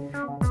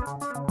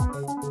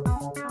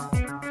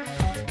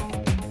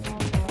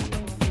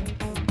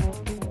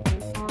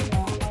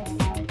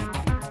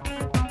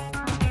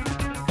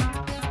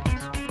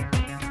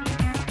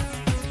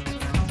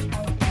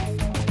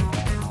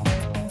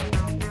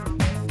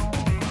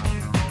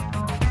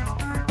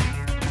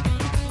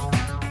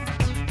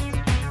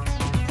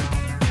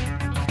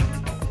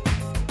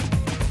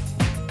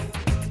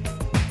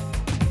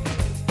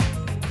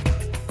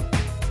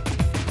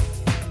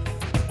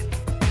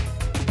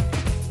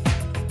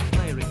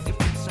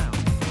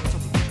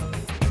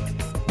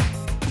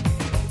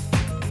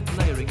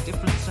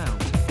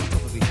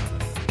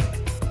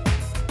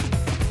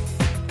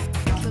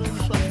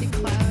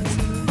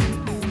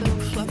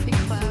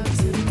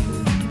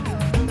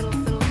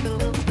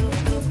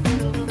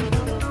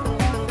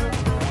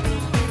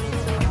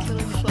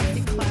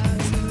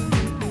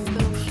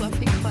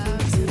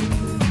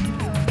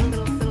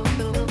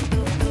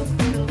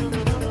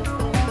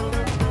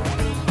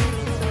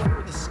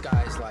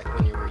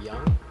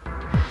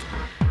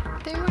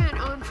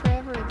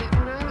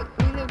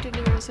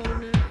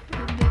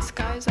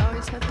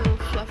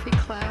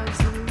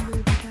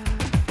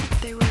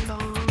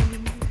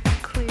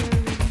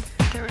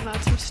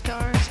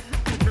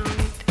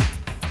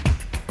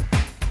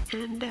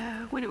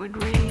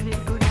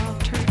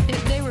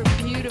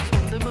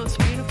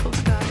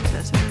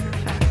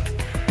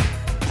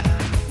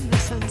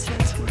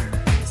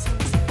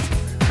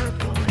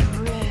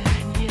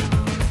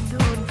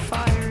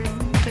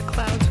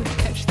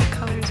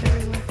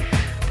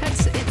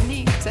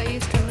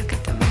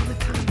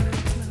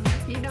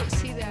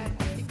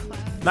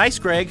 Nice,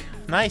 Greg.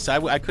 Nice.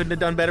 I couldn't have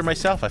done better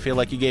myself. I feel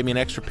like you gave me an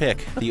extra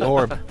pick. The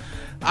Orb.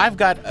 I've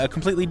got a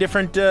completely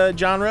different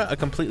genre, a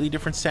completely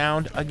different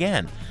sound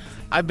again.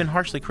 I've been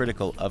harshly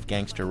critical of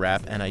gangster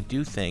rap, and I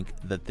do think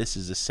that this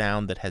is a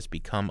sound that has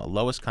become a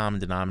lowest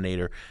common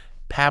denominator.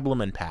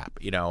 Pablum and Pap.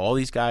 You know, all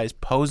these guys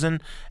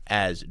posing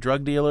as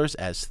drug dealers,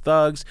 as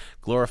thugs,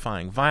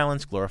 glorifying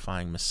violence,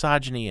 glorifying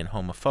misogyny and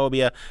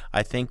homophobia.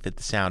 I think that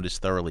the sound is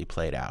thoroughly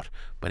played out.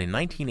 But in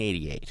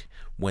 1988,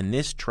 when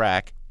this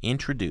track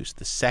introduced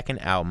the second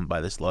album by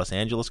this Los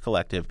Angeles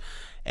collective,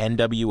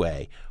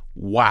 NWA,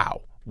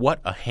 wow, what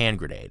a hand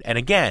grenade. And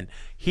again,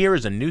 here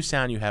is a new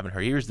sound you haven't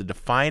heard. Here's the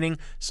defining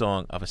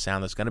song of a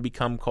sound that's going to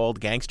become called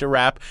gangster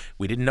rap.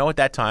 We didn't know at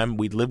that time.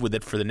 We'd live with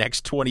it for the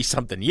next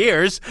 20-something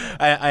years.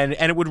 And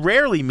it would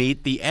rarely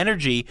meet the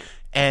energy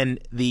and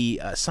the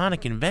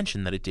sonic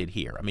invention that it did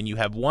here. I mean, you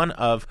have one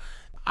of,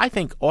 I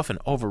think, often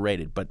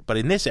overrated, but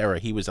in this era,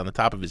 he was on the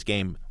top of his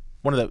game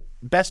one of the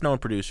best-known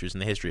producers in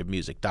the history of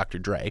music, Dr.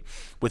 Dre,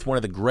 with one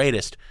of the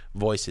greatest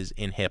voices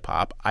in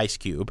hip-hop, Ice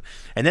Cube,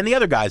 and then the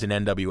other guys in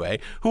NWA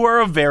who are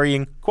of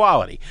varying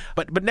quality.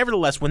 But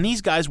nevertheless, when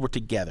these guys were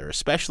together,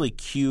 especially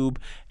Cube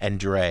and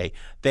Dre,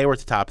 they were at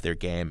the top of their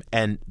game.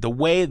 And the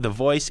way the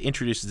voice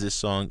introduces this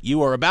song,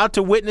 you are about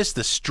to witness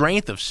the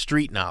strength of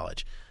street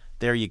knowledge.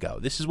 There you go.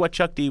 This is what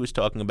Chuck D was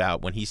talking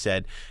about when he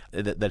said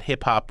that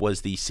hip-hop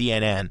was the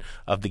CNN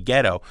of the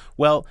ghetto.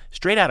 Well,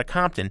 Straight Outta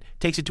Compton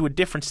takes it to a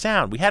different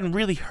sound. We hadn't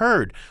really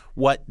heard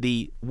what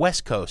the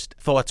West Coast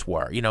thoughts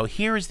were. You know,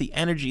 here is the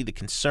energy, the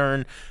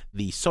concern,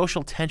 the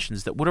social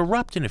tensions that would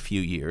erupt in a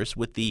few years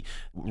with the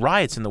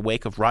riots in the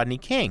wake of Rodney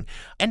King.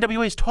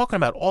 NWA is talking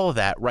about all of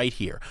that right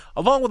here,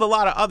 along with a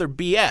lot of other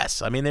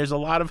BS. I mean, there's a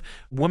lot of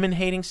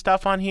women-hating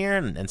stuff on here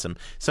and some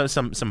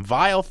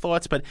vile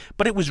thoughts, but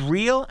it was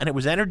real and it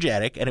was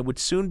energetic, and it would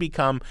soon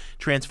become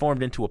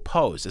transformed into a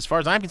pose. As far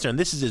as I'm concerned,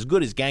 this is as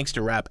good as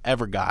gangster rap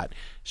ever got.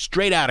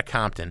 Straight Outta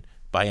Compton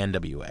by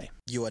NWA.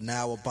 You are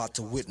now about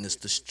to witness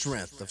the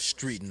strength of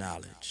street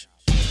knowledge.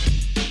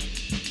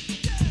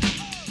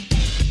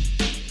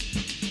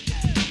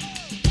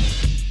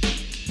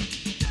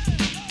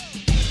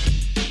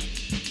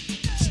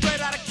 Straight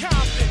Outta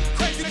Compton,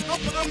 crazy nigga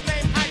for them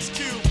named Ice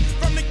Cube.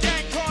 From the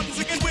gang cardinals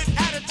again with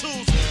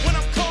attitudes. When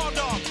I'm called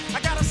off,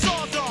 I got a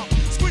sawed off.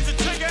 Squeeze the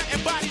trigger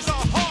and bodies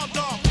are hauled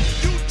off.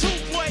 You too,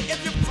 boy,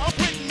 if you fuck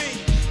with me.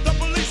 The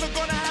police are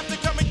gonna have to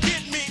come and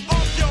get me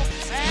off your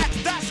ass.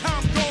 That's how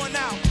I'm going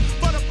out.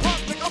 For the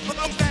public, up for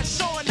them that's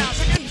showing out.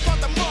 So getting for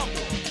the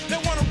mumble, they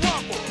wanna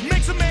rumble.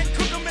 Mix them and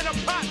cook them in a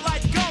pot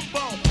like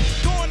gumbo.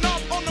 Going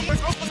off on them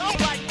like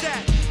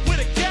that. With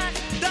a gat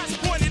that's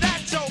pointed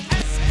at your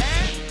ass.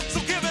 So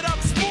give it up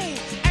smooth.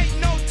 Ain't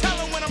no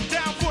telling when I'm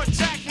down for a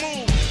jack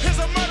move. Here's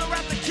a murder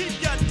rap to keep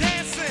ya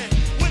dancing.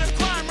 With a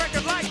crime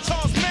record like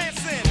Charles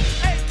Manson.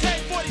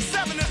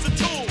 AK-47 is a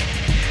tool.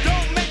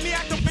 Don't make me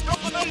act a big up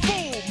for them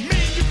fool. Me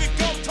and you can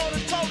go toe to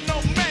toe,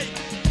 no mate.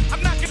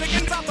 I'm not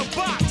getting out the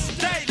box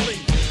daily.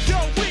 Yo,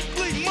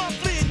 weekly,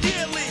 monthly, and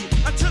yearly.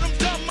 Until them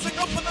dumb music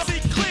up for the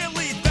see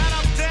clearly that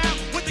I'm down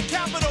with the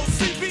capital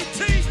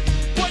CBT.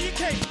 Boy, you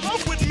can't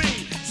fuck with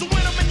me. So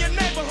when I'm in your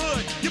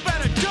neighborhood, you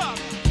better duck.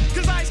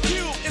 Cause Ice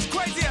Cube is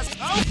crazy as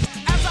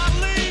as I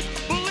leave,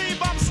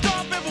 believe I'm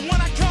starving. But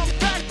when I come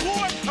back,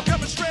 boy, I'm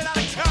coming straight out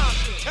of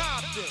Compton.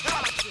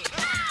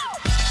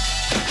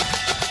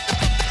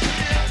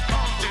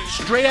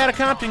 Straight Outta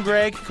Compton,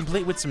 Greg,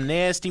 complete with some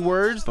nasty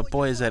words, but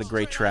boy, is that a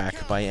great track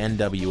by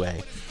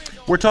NWA.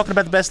 We're talking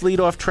about the best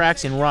lead-off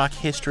tracks in rock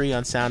history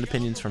on Sound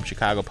Opinions from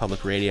Chicago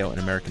Public Radio and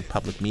American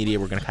Public Media.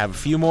 We're going to have a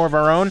few more of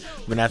our own.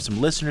 We're going to have some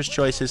listeners'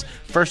 choices.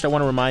 First, I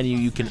want to remind you,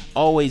 you can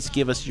always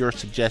give us your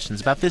suggestions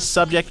about this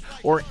subject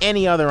or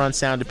any other on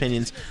Sound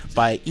Opinions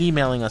by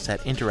emailing us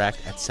at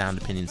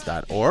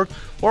interact@soundopinions.org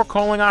or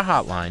calling our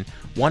hotline,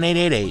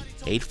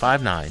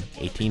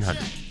 1-888-859-1800.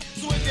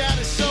 So if you had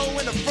a show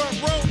in the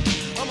front row,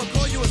 I'ma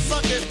call you a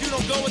sucker if you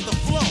don't go with the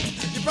flow.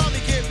 You probably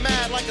get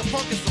mad like a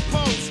punk is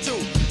supposed to,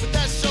 but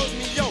that shows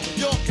me, yo,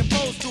 you're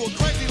composed to a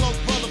crazy little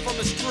brother from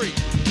the street.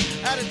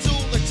 Attitude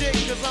legit,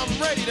 cause I'm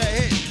ready to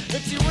hit.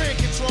 MC Ren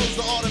controls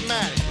the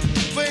automatic.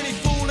 For any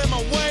fool in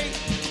my way,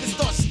 it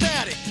starts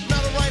static.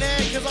 Not a right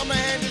hand, cause I'm a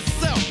hand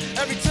itself.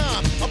 Every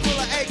time I pull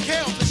an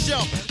AK off the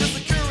shelf, the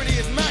security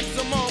is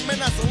maximum,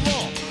 and that's a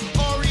law.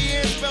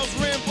 R-E-N spells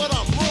Ren, but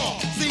I'm raw.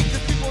 See,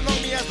 cause people know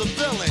me as a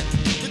villain.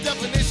 The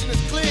definition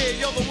is clear,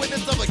 you're the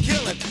witness of a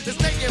killing. It's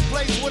taking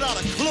place without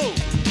a clue.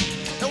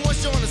 And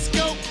once you're on the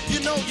scope, you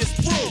know you're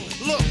through.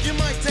 Look, you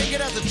might take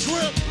it as a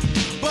trip,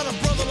 but a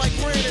brother like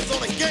Ren is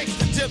on a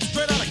gangster tip,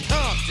 straight out of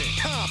Compton.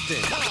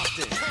 Compton.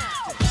 Compton.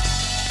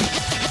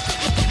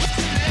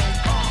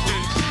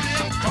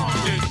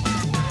 Compton.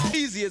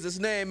 Easy as his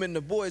name and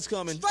the boys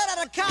coming. Straight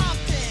out of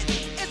Compton.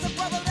 It's a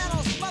brother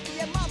that'll smother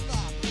your mother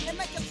and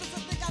make your sister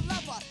think I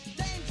love her.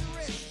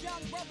 Dangerous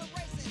young brother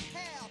racing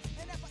hell.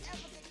 And if I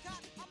ever get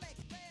caught, I'll make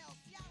bail.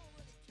 See, I don't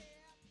really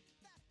care.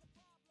 That's the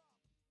problem.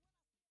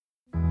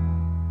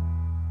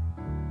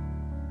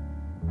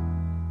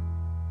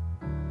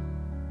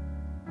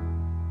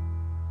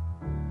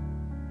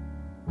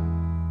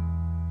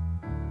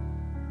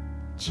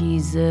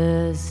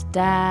 Jesus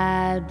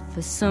died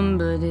for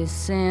somebody's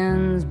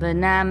sins, but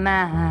not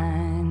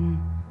mine.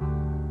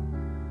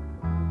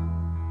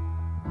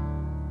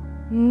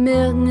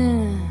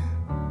 Milton,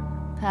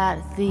 pot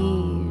of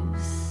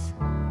thieves,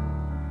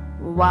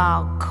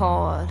 wild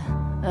cord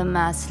of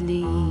my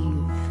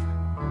sleeve,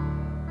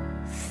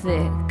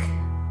 thick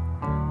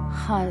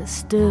heart of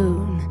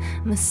stone.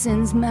 My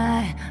sins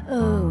my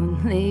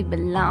own, they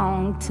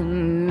belong to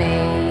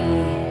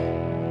me.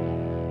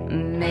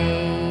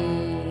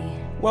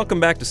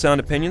 Welcome back to Sound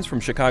Opinions from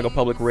Chicago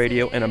Public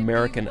Radio and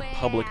American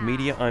Public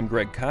Media. I'm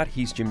Greg Kot.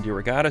 He's Jim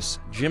DeRogatis.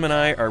 Jim and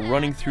I are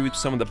running through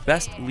some of the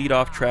best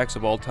lead-off tracks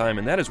of all time,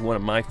 and that is one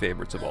of my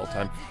favorites of all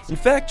time. In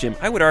fact, Jim,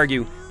 I would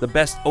argue the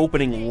best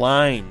opening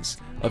lines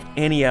of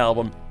any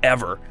album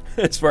ever.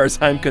 as far as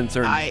I'm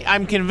concerned.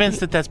 I'm convinced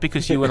that that's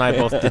because you and I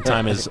both did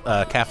time as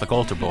Catholic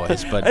altar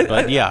boys,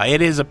 but yeah,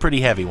 it is a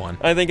pretty heavy one.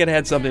 I think it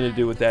had something to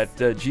do with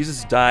that.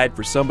 Jesus died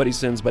for somebody's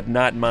sins, but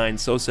not mine.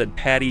 So said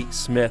Patti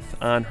Smith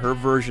on her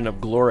version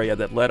of Gloria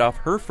that led off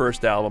her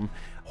first album,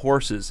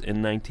 Horses,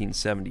 in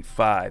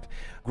 1975.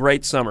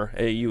 Great summer.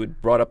 You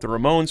had brought up the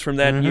Ramones from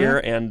that year,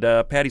 and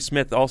Patti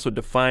Smith also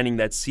defining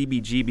that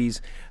CBGB's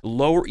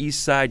Lower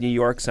East Side New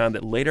York sound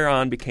that later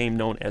on became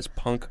known as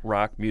punk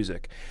rock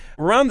music.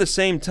 Around the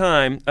same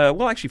time,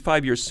 actually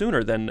 5 years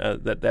sooner than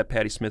that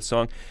Patti Smith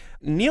song,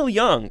 Neil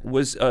Young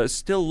was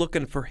still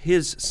looking for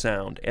his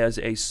sound as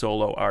a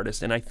solo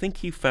artist, and I think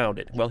he found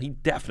it. Well, he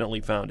definitely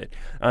found it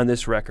on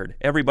this record.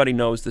 Everybody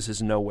knows This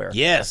Is Nowhere.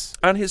 Yes.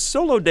 On his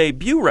solo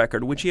debut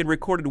record, which he had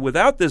recorded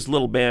without this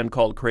little band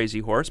called Crazy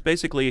Horse,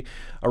 basically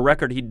a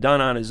record he'd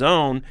done on his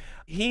own,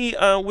 he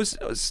was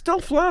still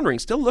floundering,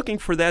 still looking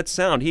for that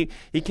sound. He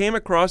came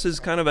across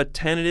as kind of a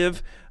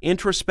tentative,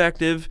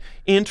 introspective,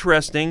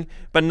 interesting,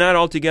 but not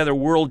altogether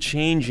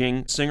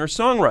world-changing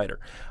singer-songwriter.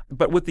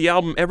 But with the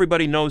album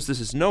Everybody Knows This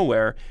Is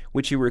Nowhere,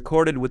 which he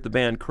recorded with the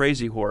band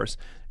Crazy Horse,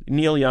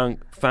 Neil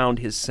Young found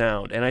his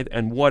sound,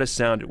 and what a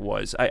sound it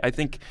was. I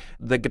think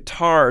the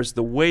guitars,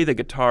 the way the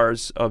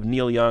guitars of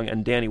Neil Young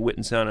and Danny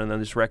Whitten sounded on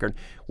this record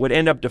would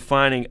end up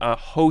defining a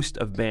host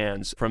of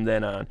bands from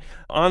then on.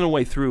 On the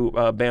way through,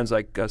 bands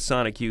like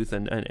Sonic Youth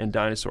and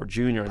Dinosaur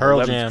Jr. and Pearl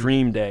 11th Jam.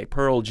 Dream Day,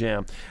 Pearl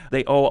Jam.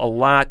 They owe a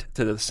lot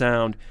to the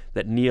sound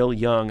that Neil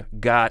Young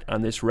got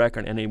on this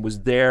record, and it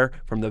was there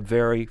from the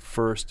very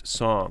first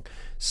song.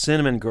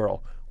 Cinnamon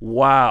Girl.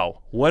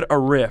 Wow, what a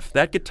riff.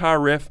 That guitar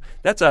riff,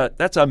 that's a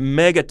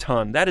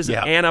megaton. That is an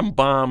atom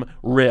bomb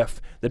riff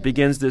that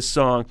begins this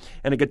song.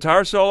 And a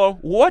guitar solo?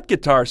 What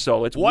guitar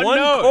solo? It's one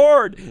note.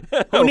 chord.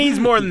 Who needs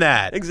more than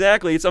that?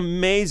 Exactly. It's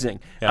amazing.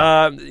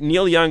 Yeah.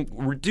 Neil Young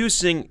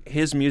reducing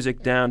his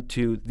music down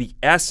to the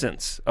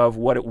essence of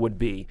what it would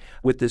be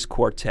with this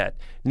quartet.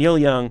 Neil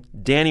Young,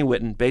 Danny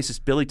Whitten,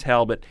 bassist Billy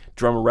Talbot,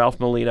 drummer Ralph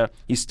Molina.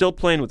 He's still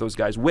playing with those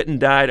guys. Whitten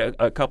died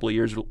a couple of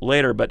years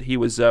later, but he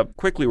was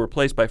quickly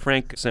replaced by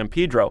Frank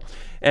Sampedro.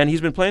 And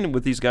he's been playing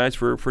with these guys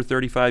for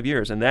 35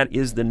 years, and that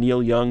is the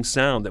Neil Young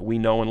sound that we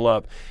know and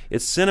love.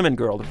 It's Cinnamon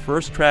Girl, the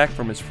first track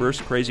from his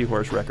first Crazy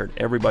Horse record.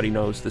 Everybody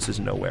knows This Is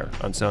Nowhere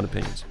on Sound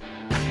Opinions.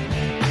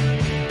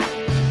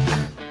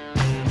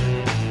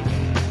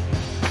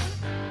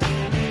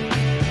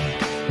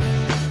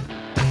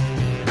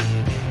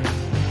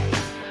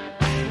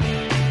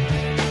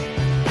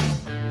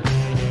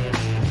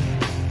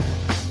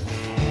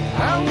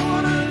 I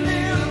wanna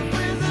live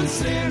with a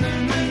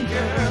cinnamon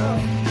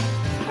girl.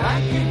 I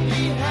can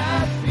be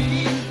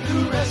happy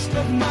the rest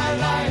of my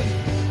life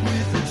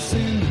with a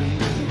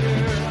cinnamon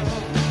girl.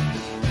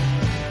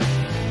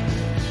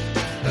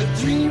 A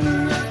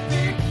dreamer of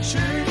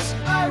pictures,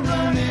 I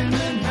run in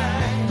the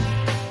night.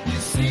 You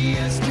see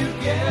us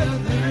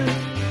together,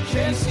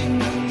 chasing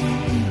the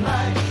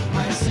moonlight,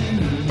 my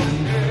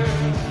cinnamon girl.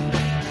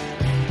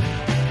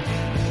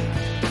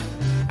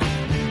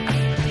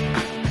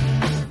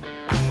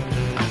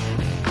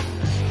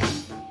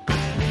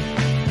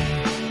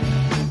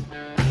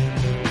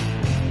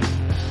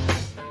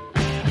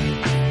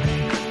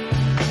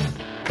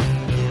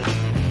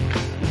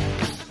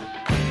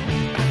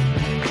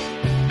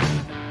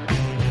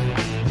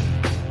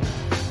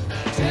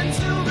 Ten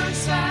silver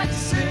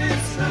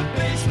saxes, a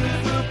bass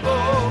with a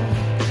bow.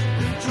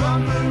 The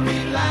drummer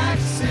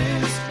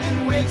relaxes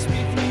and wakes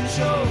between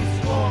shows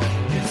for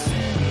his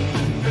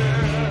cinnamon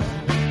girl.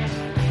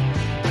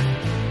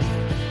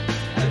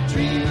 A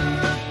dreamer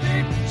of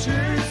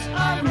pictures, I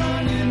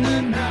run in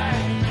the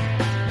night.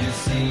 You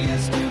see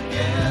us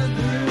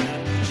together,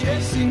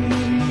 chasing the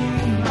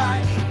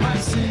moonlight, my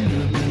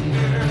cinnamon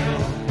girl.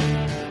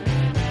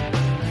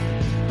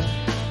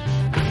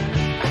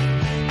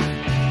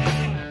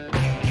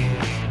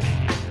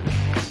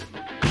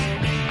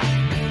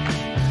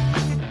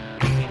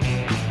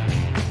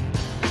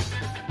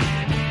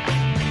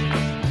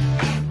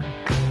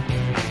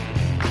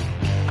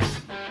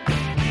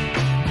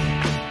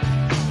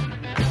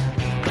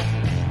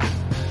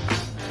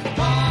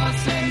 Boss,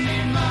 send me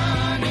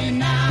money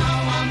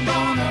now. I'm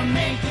gonna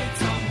make it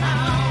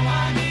somehow.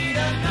 I need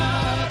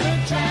another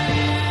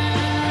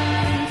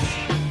chance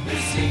to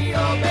see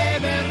your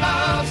baby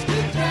loves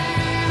to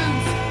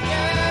dance.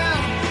 Yeah.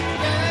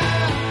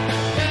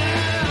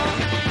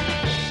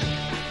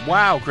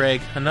 Wow,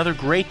 Greg, another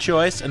great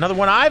choice. Another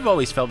one I've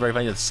always felt very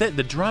funny.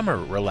 The drummer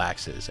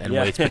relaxes and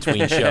waits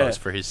between shows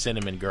for his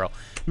Cinnamon Girl.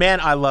 Man,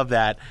 I love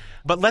that.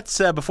 But let's,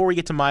 before we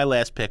get to my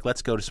last pick,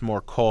 let's go to some more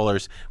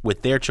callers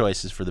with their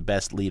choices for the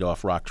best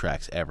lead-off rock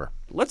tracks ever.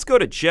 Let's go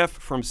to Jeff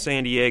from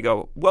San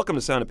Diego. Welcome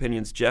to Sound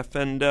Opinions, Jeff.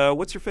 And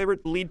what's your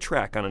favorite lead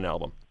track on an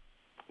album?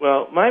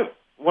 Well,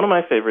 one of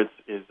my favorites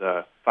is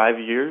 5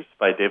 Years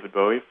by David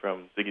Bowie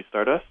from Ziggy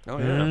Stardust. Oh,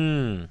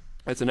 yeah.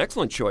 That's an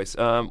excellent choice.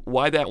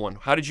 Why that one?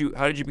 How did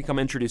you become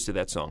introduced to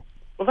that song?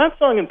 Well, that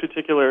song in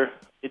particular,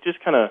 it just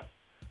kind of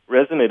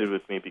resonated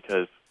with me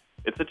because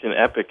it's such an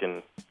epic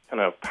and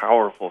kind of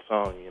powerful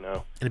song, you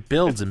know. And it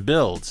builds and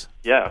builds.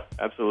 Yeah,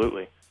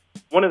 absolutely.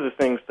 One of the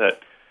things that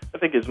I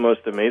think is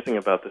most amazing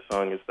about the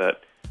song is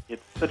that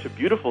it's such a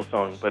beautiful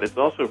song, but it's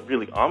also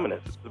really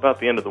ominous. It's about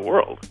the end of the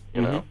world,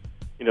 you know?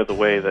 You know, the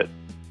way that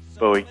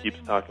Bowie keeps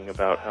talking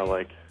about how,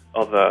 like,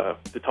 all the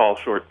tall,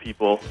 short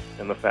people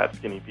and the fat,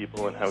 skinny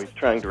people, and how he's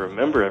trying to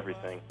remember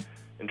everything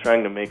and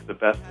trying to make the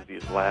best of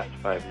these last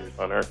 5 years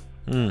on Earth.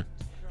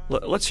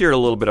 Let's hear a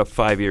little bit of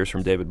 5 years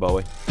from David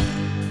Bowie.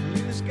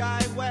 This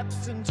guy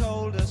wept and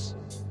told us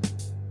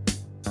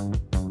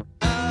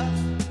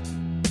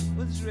Earth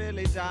was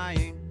really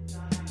dying.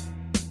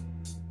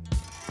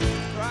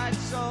 Cried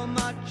so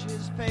much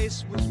his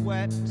face was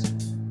wet.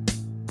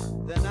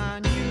 Then I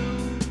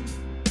knew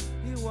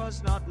he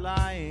was not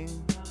lying.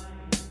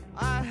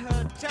 I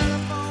heard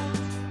telephones,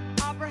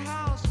 opera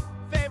house,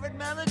 favorite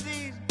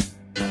melodies.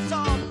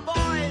 Saw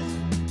boys,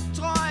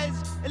 toys,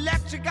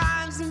 electric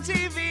irons and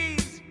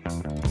TVs.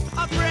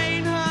 My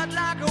brain hurt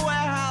like a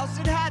warehouse,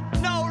 it had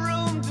no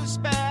room to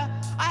spare.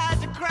 I had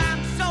to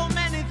cram so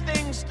many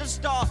things to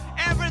store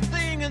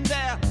everything in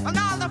there. And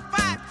all the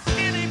fat,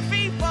 skinny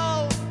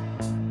people,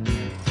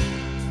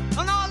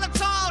 and all the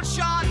tall,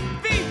 short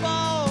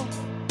people,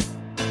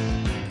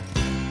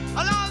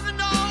 and all the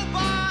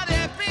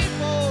nobody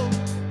people,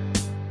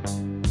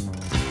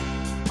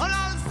 and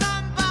all the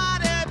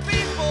somebody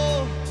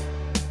people.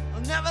 I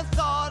never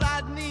thought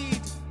I'd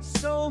need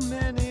so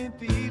many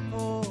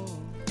people.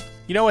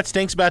 You know what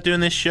stinks about doing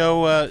this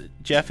show,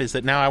 Jeff, is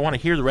that now I want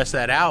to hear the rest of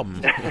that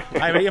album.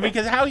 I mean,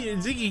 because how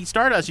Ziggy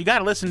Stardust, you got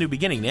to listen to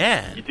beginning to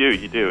end.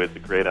 You do. It's a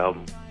great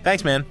album.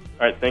 Thanks, man.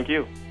 All right, thank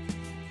you.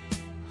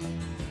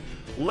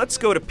 Let's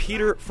go to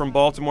Peter from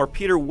Baltimore.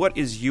 Peter, what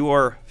is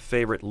your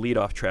favorite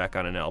leadoff track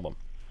on an album?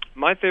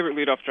 My favorite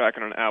leadoff track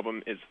on an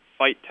album is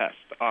Fight Test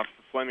off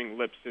the Flaming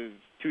Lips'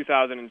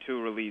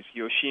 2002 release,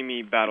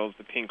 Yoshimi Battles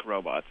the Pink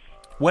Robots.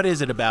 What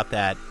is it about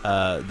that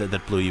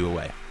that blew you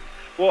away?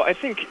 Well, I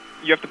think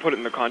you have to put it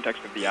in the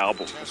context of the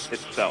album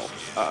itself,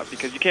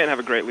 because you can't have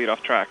a great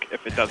leadoff track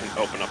if it doesn't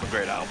open up a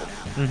great album.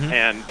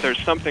 And there's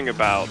something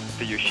about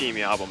the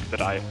Yoshimi album that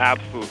I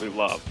absolutely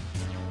love.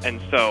 And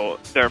so,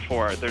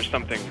 therefore, there's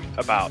something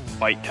about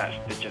Fight Test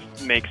that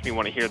just makes me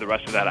want to hear the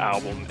rest of that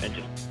album and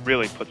just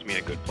really puts me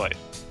in a good place.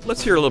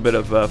 Let's hear a little bit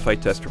of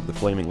Fight Test from the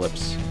Flaming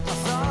Lips.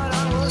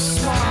 I was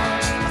smart,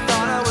 I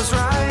thought I was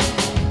right.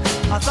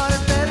 I thought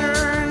it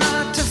better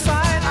not to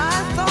fight.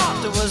 I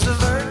thought there was a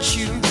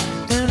virtue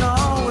in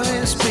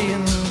always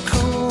being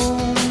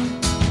cool.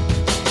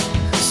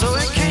 So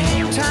it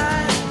came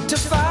time to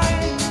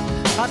fight.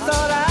 I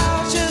thought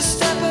I'll just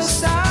step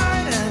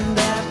aside, and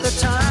at the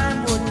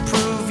time would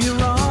prove you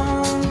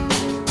wrong.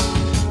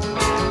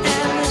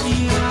 And with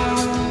you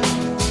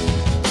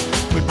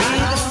would be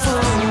the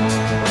fool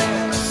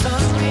where the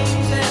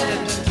sunbeams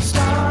end,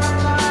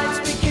 starlights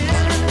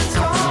begin. It's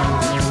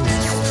all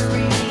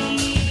mystery.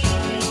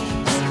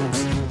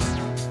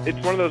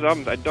 It's one of those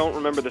albums, I don't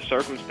remember the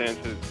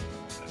circumstances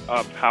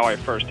of how I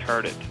first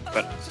heard it,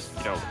 but,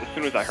 you know, as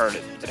soon as I heard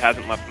it, it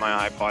hasn't left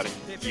my iPod in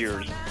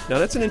years. Now,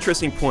 that's an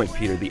interesting point,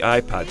 Peter, the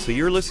iPod. So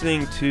you're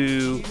listening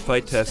to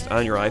Fight Test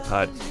on your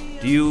iPod.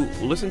 Do you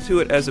listen to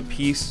it as a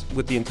piece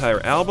with the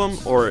entire album,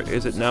 or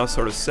is it now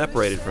sort of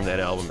separated from that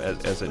album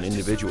as an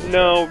individual?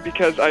 No,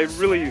 because I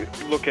really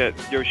look at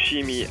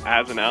Yoshimi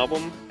as an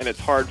album, and it's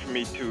hard for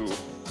me to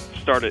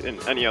start it in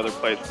any other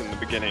place than the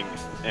beginning.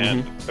 And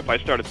if I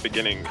start at the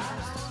beginning,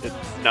 it's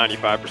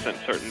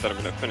 95% certain that I'm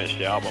going to finish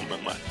the album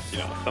unless, you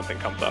know, something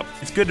comes up.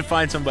 It's good to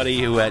find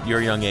somebody who, at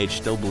your young age,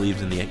 still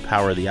believes in the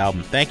power of the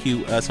album. Thank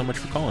you so much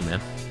for calling,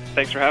 man.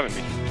 Thanks for having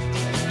me.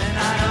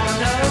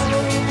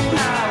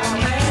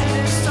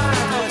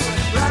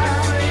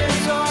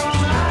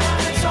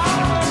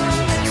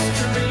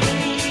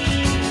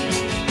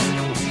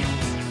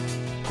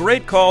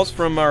 Great calls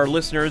from our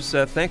listeners.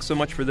 Thanks so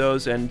much for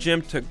those. And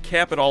Jim, to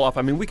cap it all off,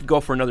 I mean, we could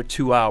go for another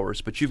 2 hours,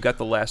 but you've got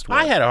the last one.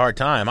 I had a hard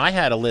time. I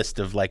had a list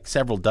of like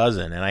several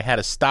dozen, and I had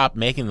to stop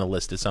making the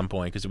list at some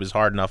point because it was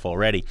hard enough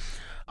already.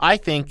 I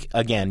think,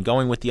 again,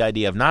 going with the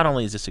idea of not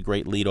only is this a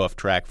great lead-off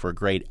track for a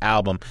great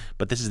album,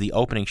 but this is the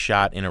opening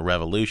shot in a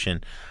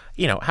revolution.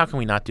 You know, how can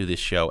we not do this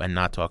show and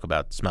not talk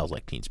about Smells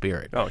Like Teen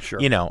Spirit? Oh, sure.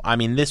 You know, I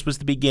mean, this was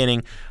the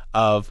beginning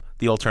of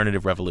the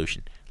alternative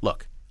revolution.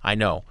 Look, I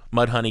know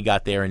Mudhoney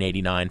got there in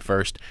 '89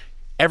 first.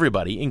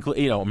 Everybody,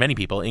 many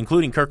people,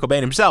 including Kurt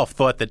Cobain himself,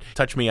 thought that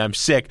Touch Me, I'm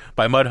Sick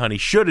by Mudhoney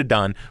should have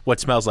done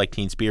what Smells Like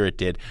Teen Spirit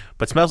did.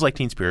 But Smells Like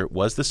Teen Spirit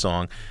was the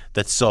song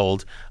that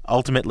sold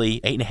ultimately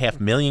 8.5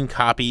 million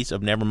copies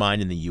of Nevermind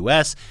in the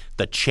U.S.,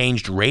 that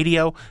changed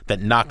radio,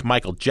 that knocked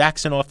Michael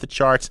Jackson off the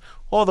charts,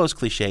 all those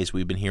cliches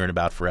we've been hearing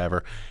about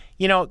forever.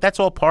 You know, that's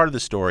all part of the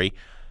story.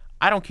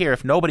 I don't care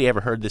if nobody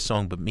ever heard this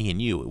song but me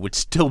and you. It would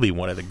still be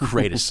one of the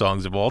greatest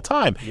songs of all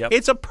time. Yep.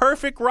 It's a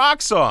perfect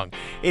rock song.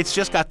 It's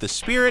just got the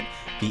spirit,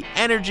 the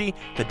energy,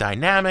 the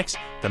dynamics,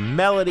 the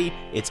melody.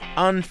 It's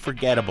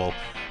unforgettable.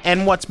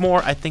 And what's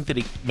more, I think that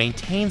it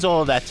maintains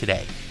all of that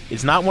today.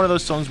 It's not one of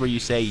those songs where you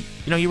say, you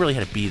know, you really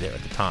had to be there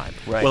at the time.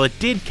 Right. Well, it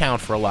did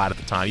count for a lot at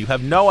the time. You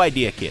have no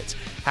idea, kids,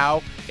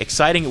 how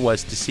exciting it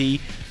was to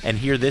see and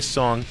hear this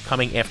song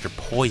coming after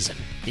Poison.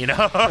 you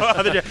know.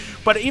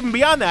 But even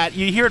beyond that,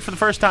 you hear it for the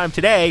first time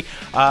today.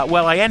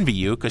 Well, I envy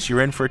you because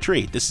you're in for a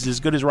treat. This is as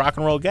good as rock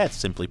and roll gets,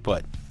 simply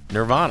put.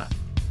 Nirvana.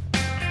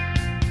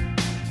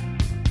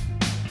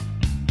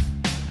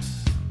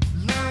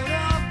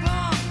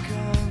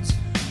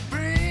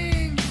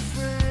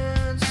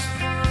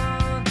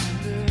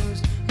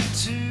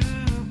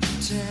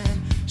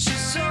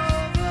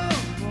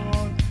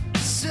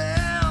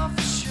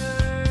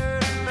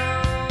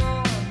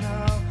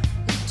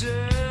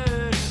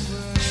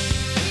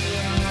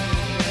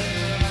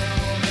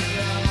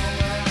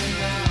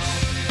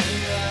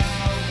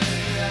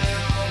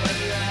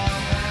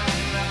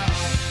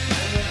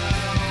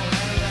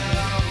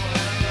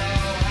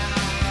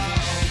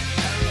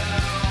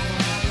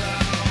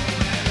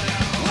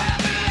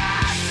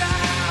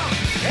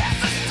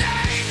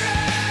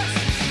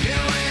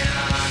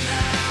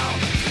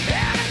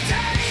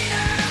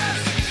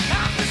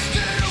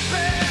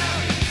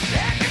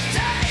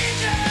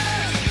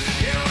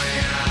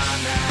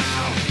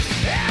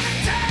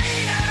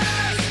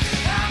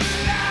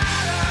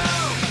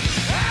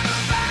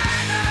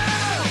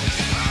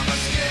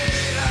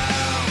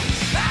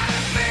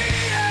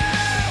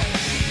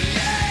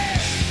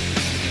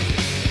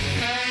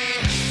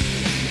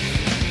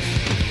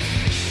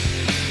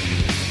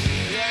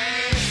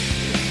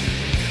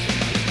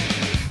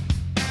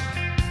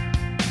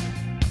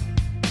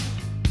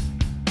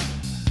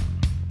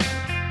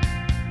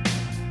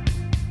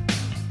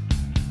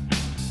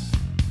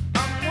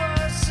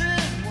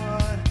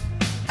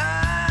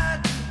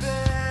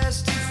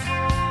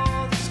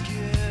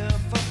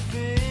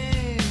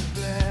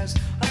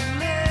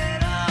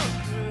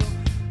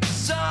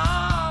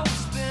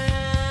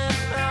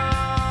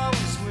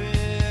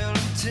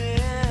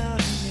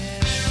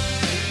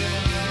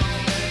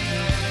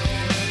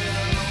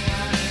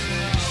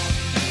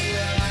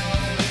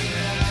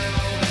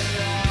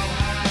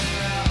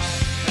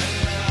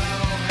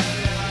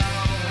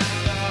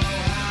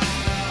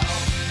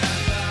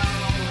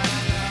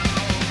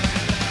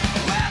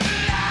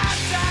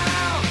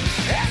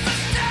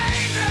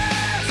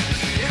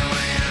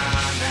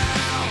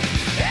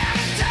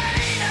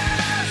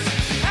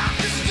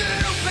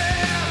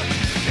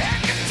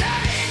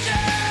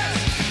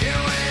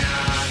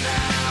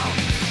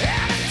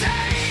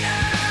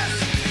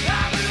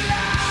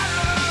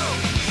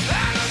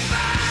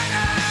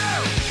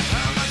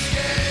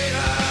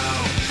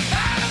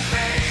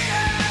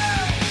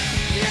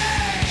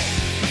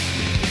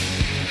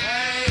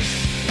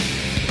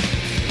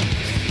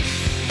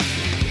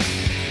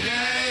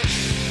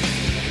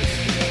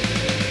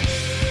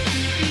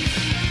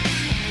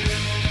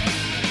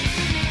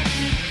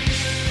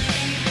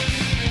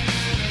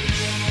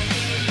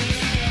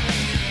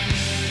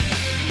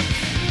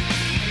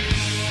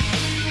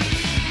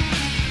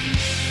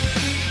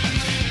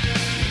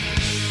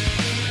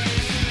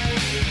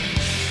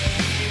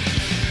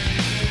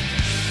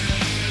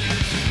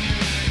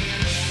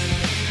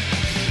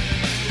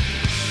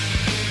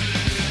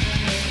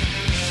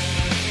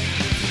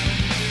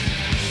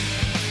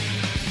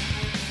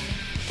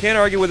 Can't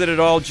argue with it at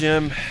all,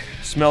 Jim.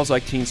 Smells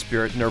Like Teen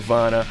Spirit,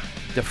 Nirvana,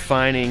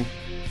 defining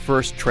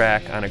first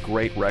track on a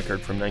great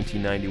record from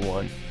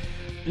 1991.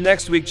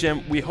 Next week,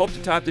 Jim, we hope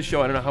to top the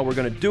show. I don't know how we're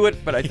going to do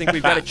it, but I think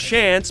we've got a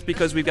chance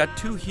because we've got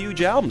 2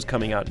 huge albums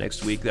coming out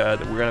next week that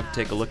we're going to have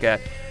to take a look at.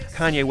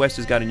 Kanye West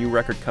has got a new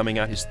record coming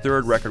out, his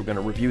 3rd record. We're going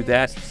to review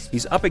that.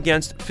 He's up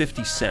against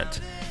 50 Cent,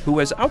 who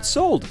has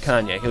outsold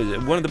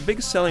Kanye, one of the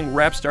biggest selling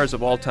rap stars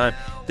of all time.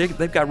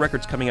 They've got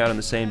records coming out on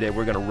the same day.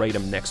 We're going to rate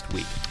them next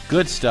week.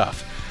 Good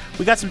stuff.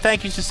 We got some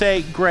thank yous to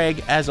say.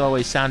 Greg, as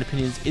always, Sound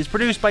Opinions is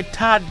produced by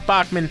Todd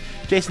Bachman,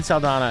 Jason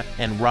Saldana,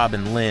 and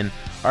Robin Lynn.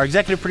 Our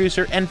executive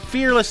producer and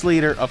fearless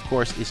leader, of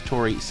course, is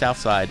Tori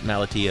Southside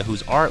Malatia,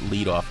 who's our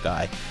lead-off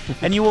guy.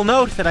 And you will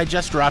note that I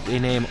just dropped a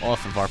name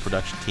off of our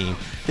production team.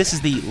 This is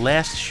the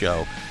last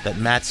show that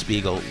Matt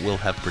Spiegel will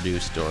have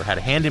produced or had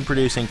a hand in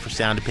producing for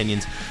Sound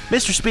Opinions.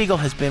 Mr. Spiegel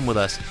has been with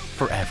us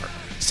forever.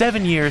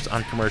 7 years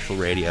on commercial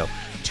radio.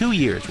 2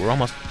 years. We're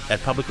almost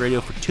at public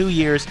radio for 2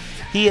 years.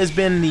 He has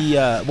been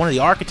the one of the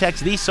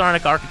architects, the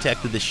sonic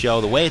architect of this show,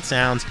 the way it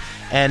sounds,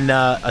 and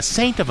a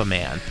saint of a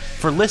man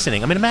for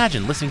listening. I mean,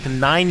 imagine listening to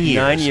 9 years.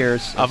 9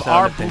 years of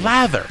our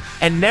blather,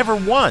 and never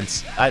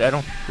once, I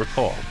don't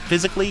recall,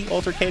 physically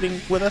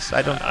altercating with us.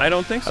 I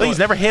don't think so. He's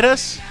never hit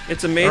us.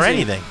 It's amazing. Or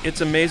anything.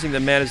 It's amazing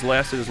that Matt has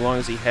lasted as long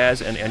as he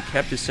has and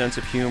kept his sense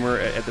of humor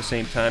at the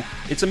same time.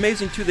 It's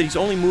amazing, too, that he's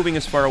only moving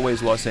as far away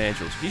as Los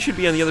Angeles. He should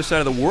be on the other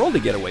side of the world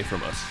to get away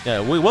from us. Yeah,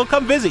 we'll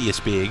come visit you,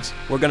 Spiegs.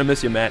 We're going to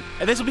miss you, Matt.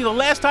 And this will be the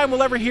last time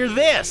we'll ever hear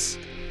this.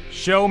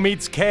 Show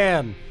meets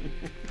can.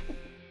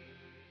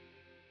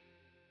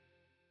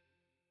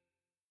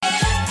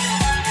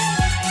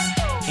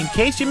 In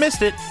case you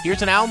missed it,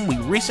 here's an album we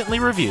recently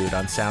reviewed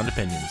on Sound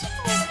Opinions.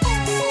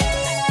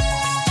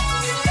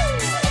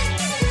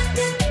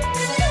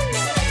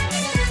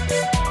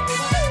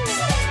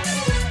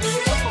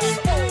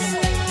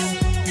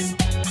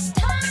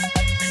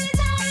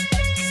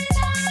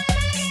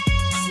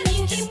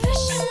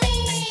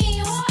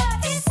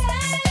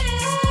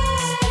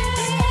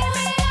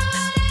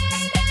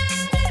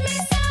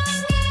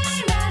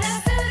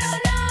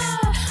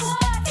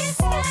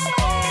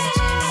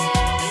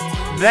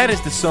 That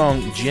is the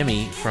song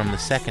Jimmy from the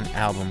second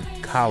album,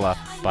 Kala,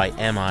 by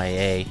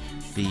MIA,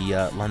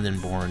 the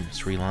London-born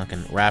Sri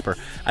Lankan rapper.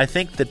 I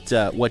think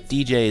that what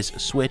DJs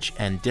Switch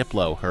and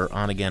Diplo, her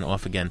on-again,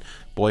 off-again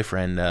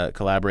boyfriend,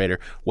 collaborator,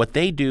 what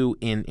they do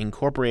in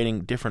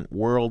incorporating different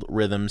world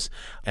rhythms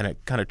and a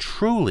kind of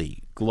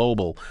truly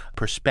global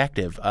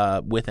perspective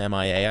with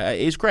MIA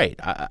is great.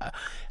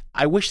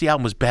 I wish the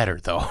album was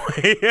better, though.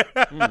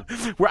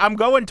 I'm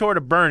going toward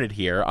a burn it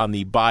here on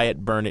the buy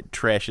it, burn it,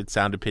 trash it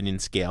sound opinion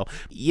scale.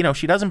 You know,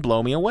 she doesn't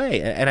blow me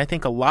away. And I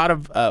think a lot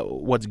of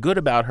what's good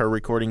about her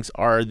recordings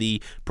are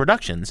the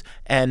productions.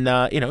 And,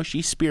 you know,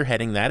 she's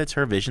spearheading that. It's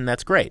her vision.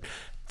 That's great.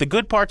 The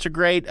good parts are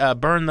great.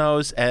 Burn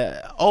those.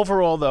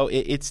 Overall, though,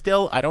 it's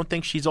still, I don't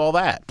think she's all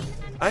that.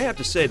 I have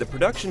to say, the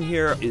production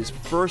here is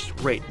first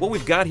rate. What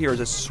we've got here is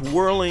a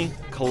swirling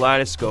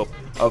kaleidoscope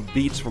of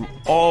beats from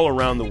all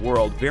around the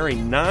world, very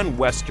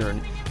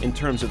non-Western in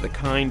terms of the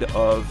kind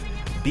of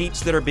beats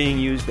that are being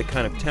used, the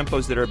kind of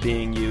tempos that are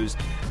being used.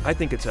 I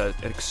think it's an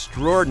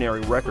extraordinary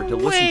record to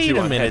listen to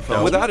on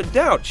headphones. Without a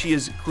doubt, she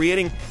is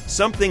creating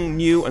something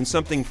new and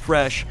something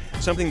fresh,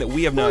 something that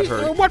we have not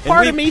heard. What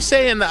part of me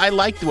saying that I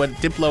liked what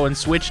Diplo and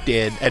Switch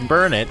did and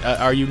Burn It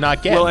are you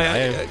not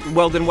getting?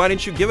 Well, then why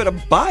didn't you give it a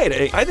buy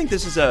it? I think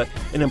this is an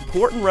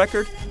important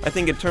record. I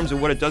think in terms of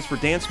what it does for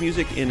dance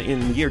music in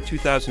the year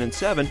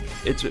 2007,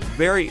 it's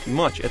very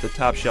much at the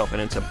top shelf,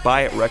 and it's a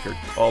buy it record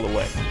all the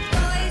way.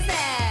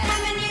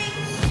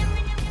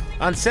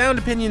 On Sound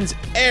Opinions,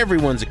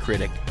 everyone's a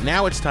critic.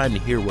 Now it's time to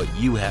hear what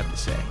you have to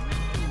say.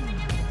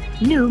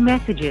 New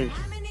messages.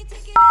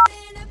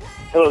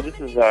 Hello, this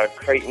is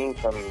Creighton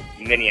from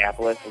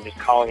Minneapolis. I'm just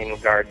calling in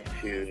regard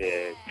to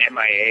the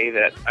MIA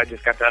that I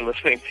just got done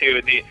listening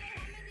to.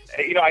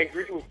 I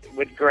agree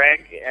with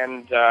Greg,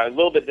 and a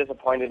little bit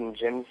disappointed in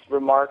Jim's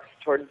remarks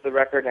towards the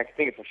record. I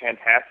think it's a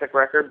fantastic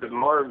record, but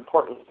more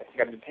importantly, I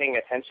think I've been paying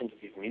attention to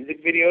these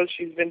music videos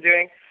she's been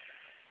doing.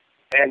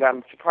 And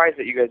I'm surprised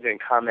that you guys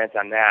didn't comment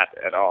on that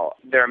at all.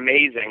 They're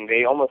amazing.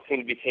 They almost seem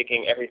to be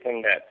taking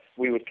everything that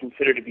we would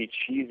consider to be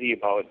cheesy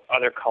about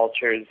other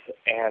cultures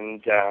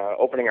and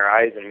opening our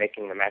eyes and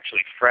making them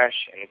actually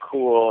fresh and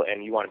cool,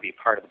 and you want to be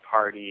part of the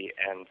party.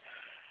 And,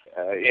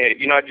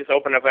 just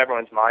open up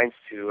everyone's minds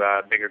to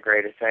bigger,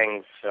 greater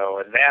things.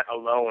 So that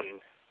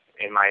alone,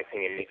 in my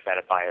opinion, makes that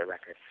a buy-it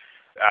record.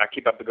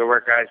 Keep up the good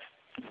work, guys.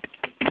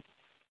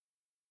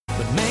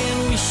 But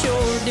man, we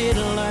sure did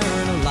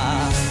learn a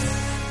lot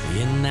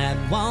in that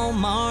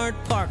Walmart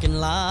parking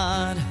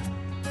lot.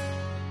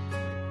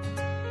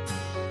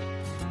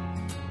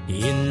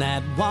 In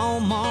that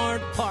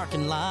Walmart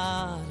parking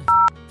lot.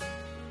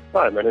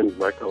 Hi, my name is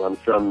Michael. I'm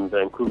from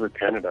Vancouver,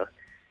 Canada.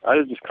 I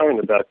was just calling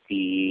about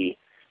the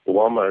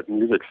Walmart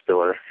music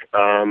store.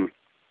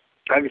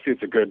 Obviously,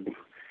 it's good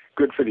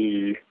for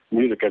the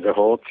music as a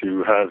whole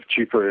to have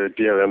cheaper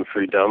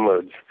DRM-free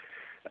downloads.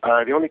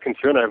 The only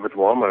concern I have with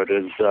Walmart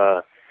is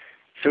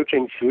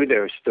searching through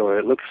their store.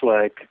 It looks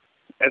like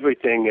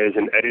everything is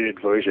an edited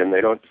version.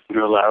 They don't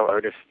allow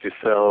artists to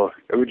sell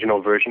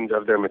original versions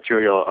of their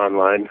material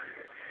online.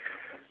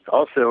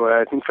 Also,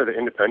 I think for the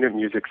independent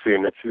music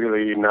scene, it's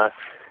really not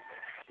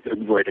the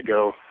way to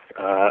go.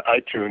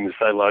 iTunes,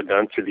 I logged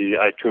on to the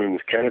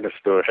iTunes Canada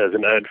store, has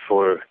an ad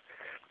for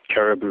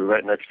Caribou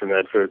right next to an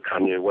ad for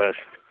Kanye West,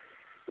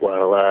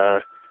 while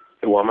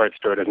the Walmart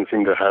store doesn't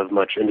seem to have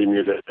much indie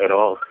music at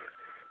all.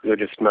 Those are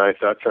just my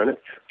thoughts on it.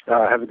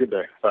 Have a good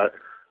day. Bye.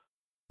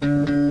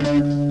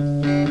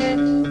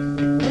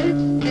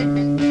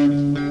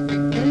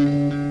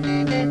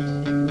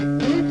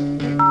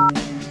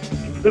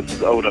 This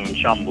is Odom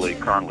Chumbley,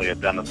 currently a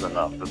denizen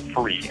of the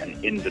free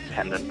and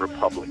independent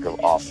Republic of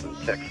Austin,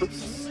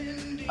 Texas.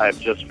 I have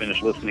just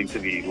finished listening to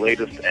the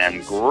latest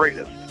and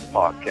greatest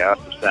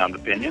podcast of Sound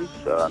Opinions,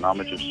 an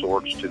homage of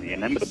sorts to the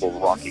inimitable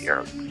Rocky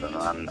Erickson,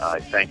 and I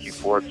thank you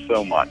for it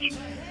so much.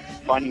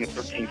 Finding a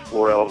 13th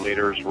Floor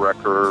Elevators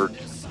record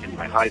in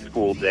my high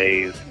school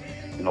days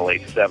in the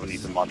late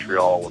 70s in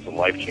Montreal was a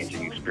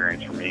life-changing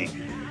experience for me.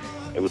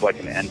 It was like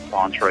an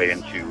entree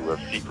into a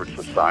secret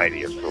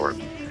society of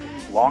sorts.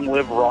 Long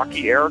live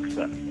Rocky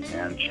Erickson,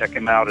 and check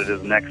him out at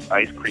his next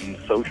ice cream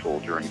social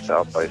during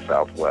South by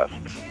Southwest.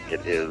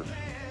 It is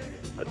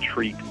a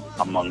treat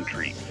among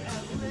treats.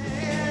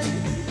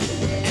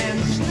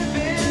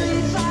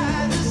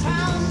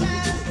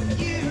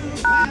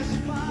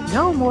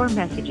 No more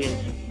messages.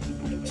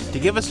 To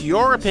give us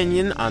your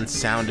opinion on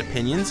Sound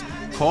Opinions,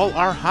 call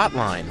our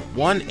hotline,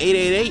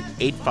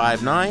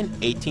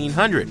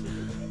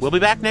 1-888-859-1800. We'll be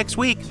back next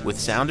week with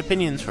Sound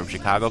Opinions from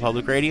Chicago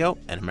Public Radio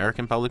and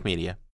American Public Media.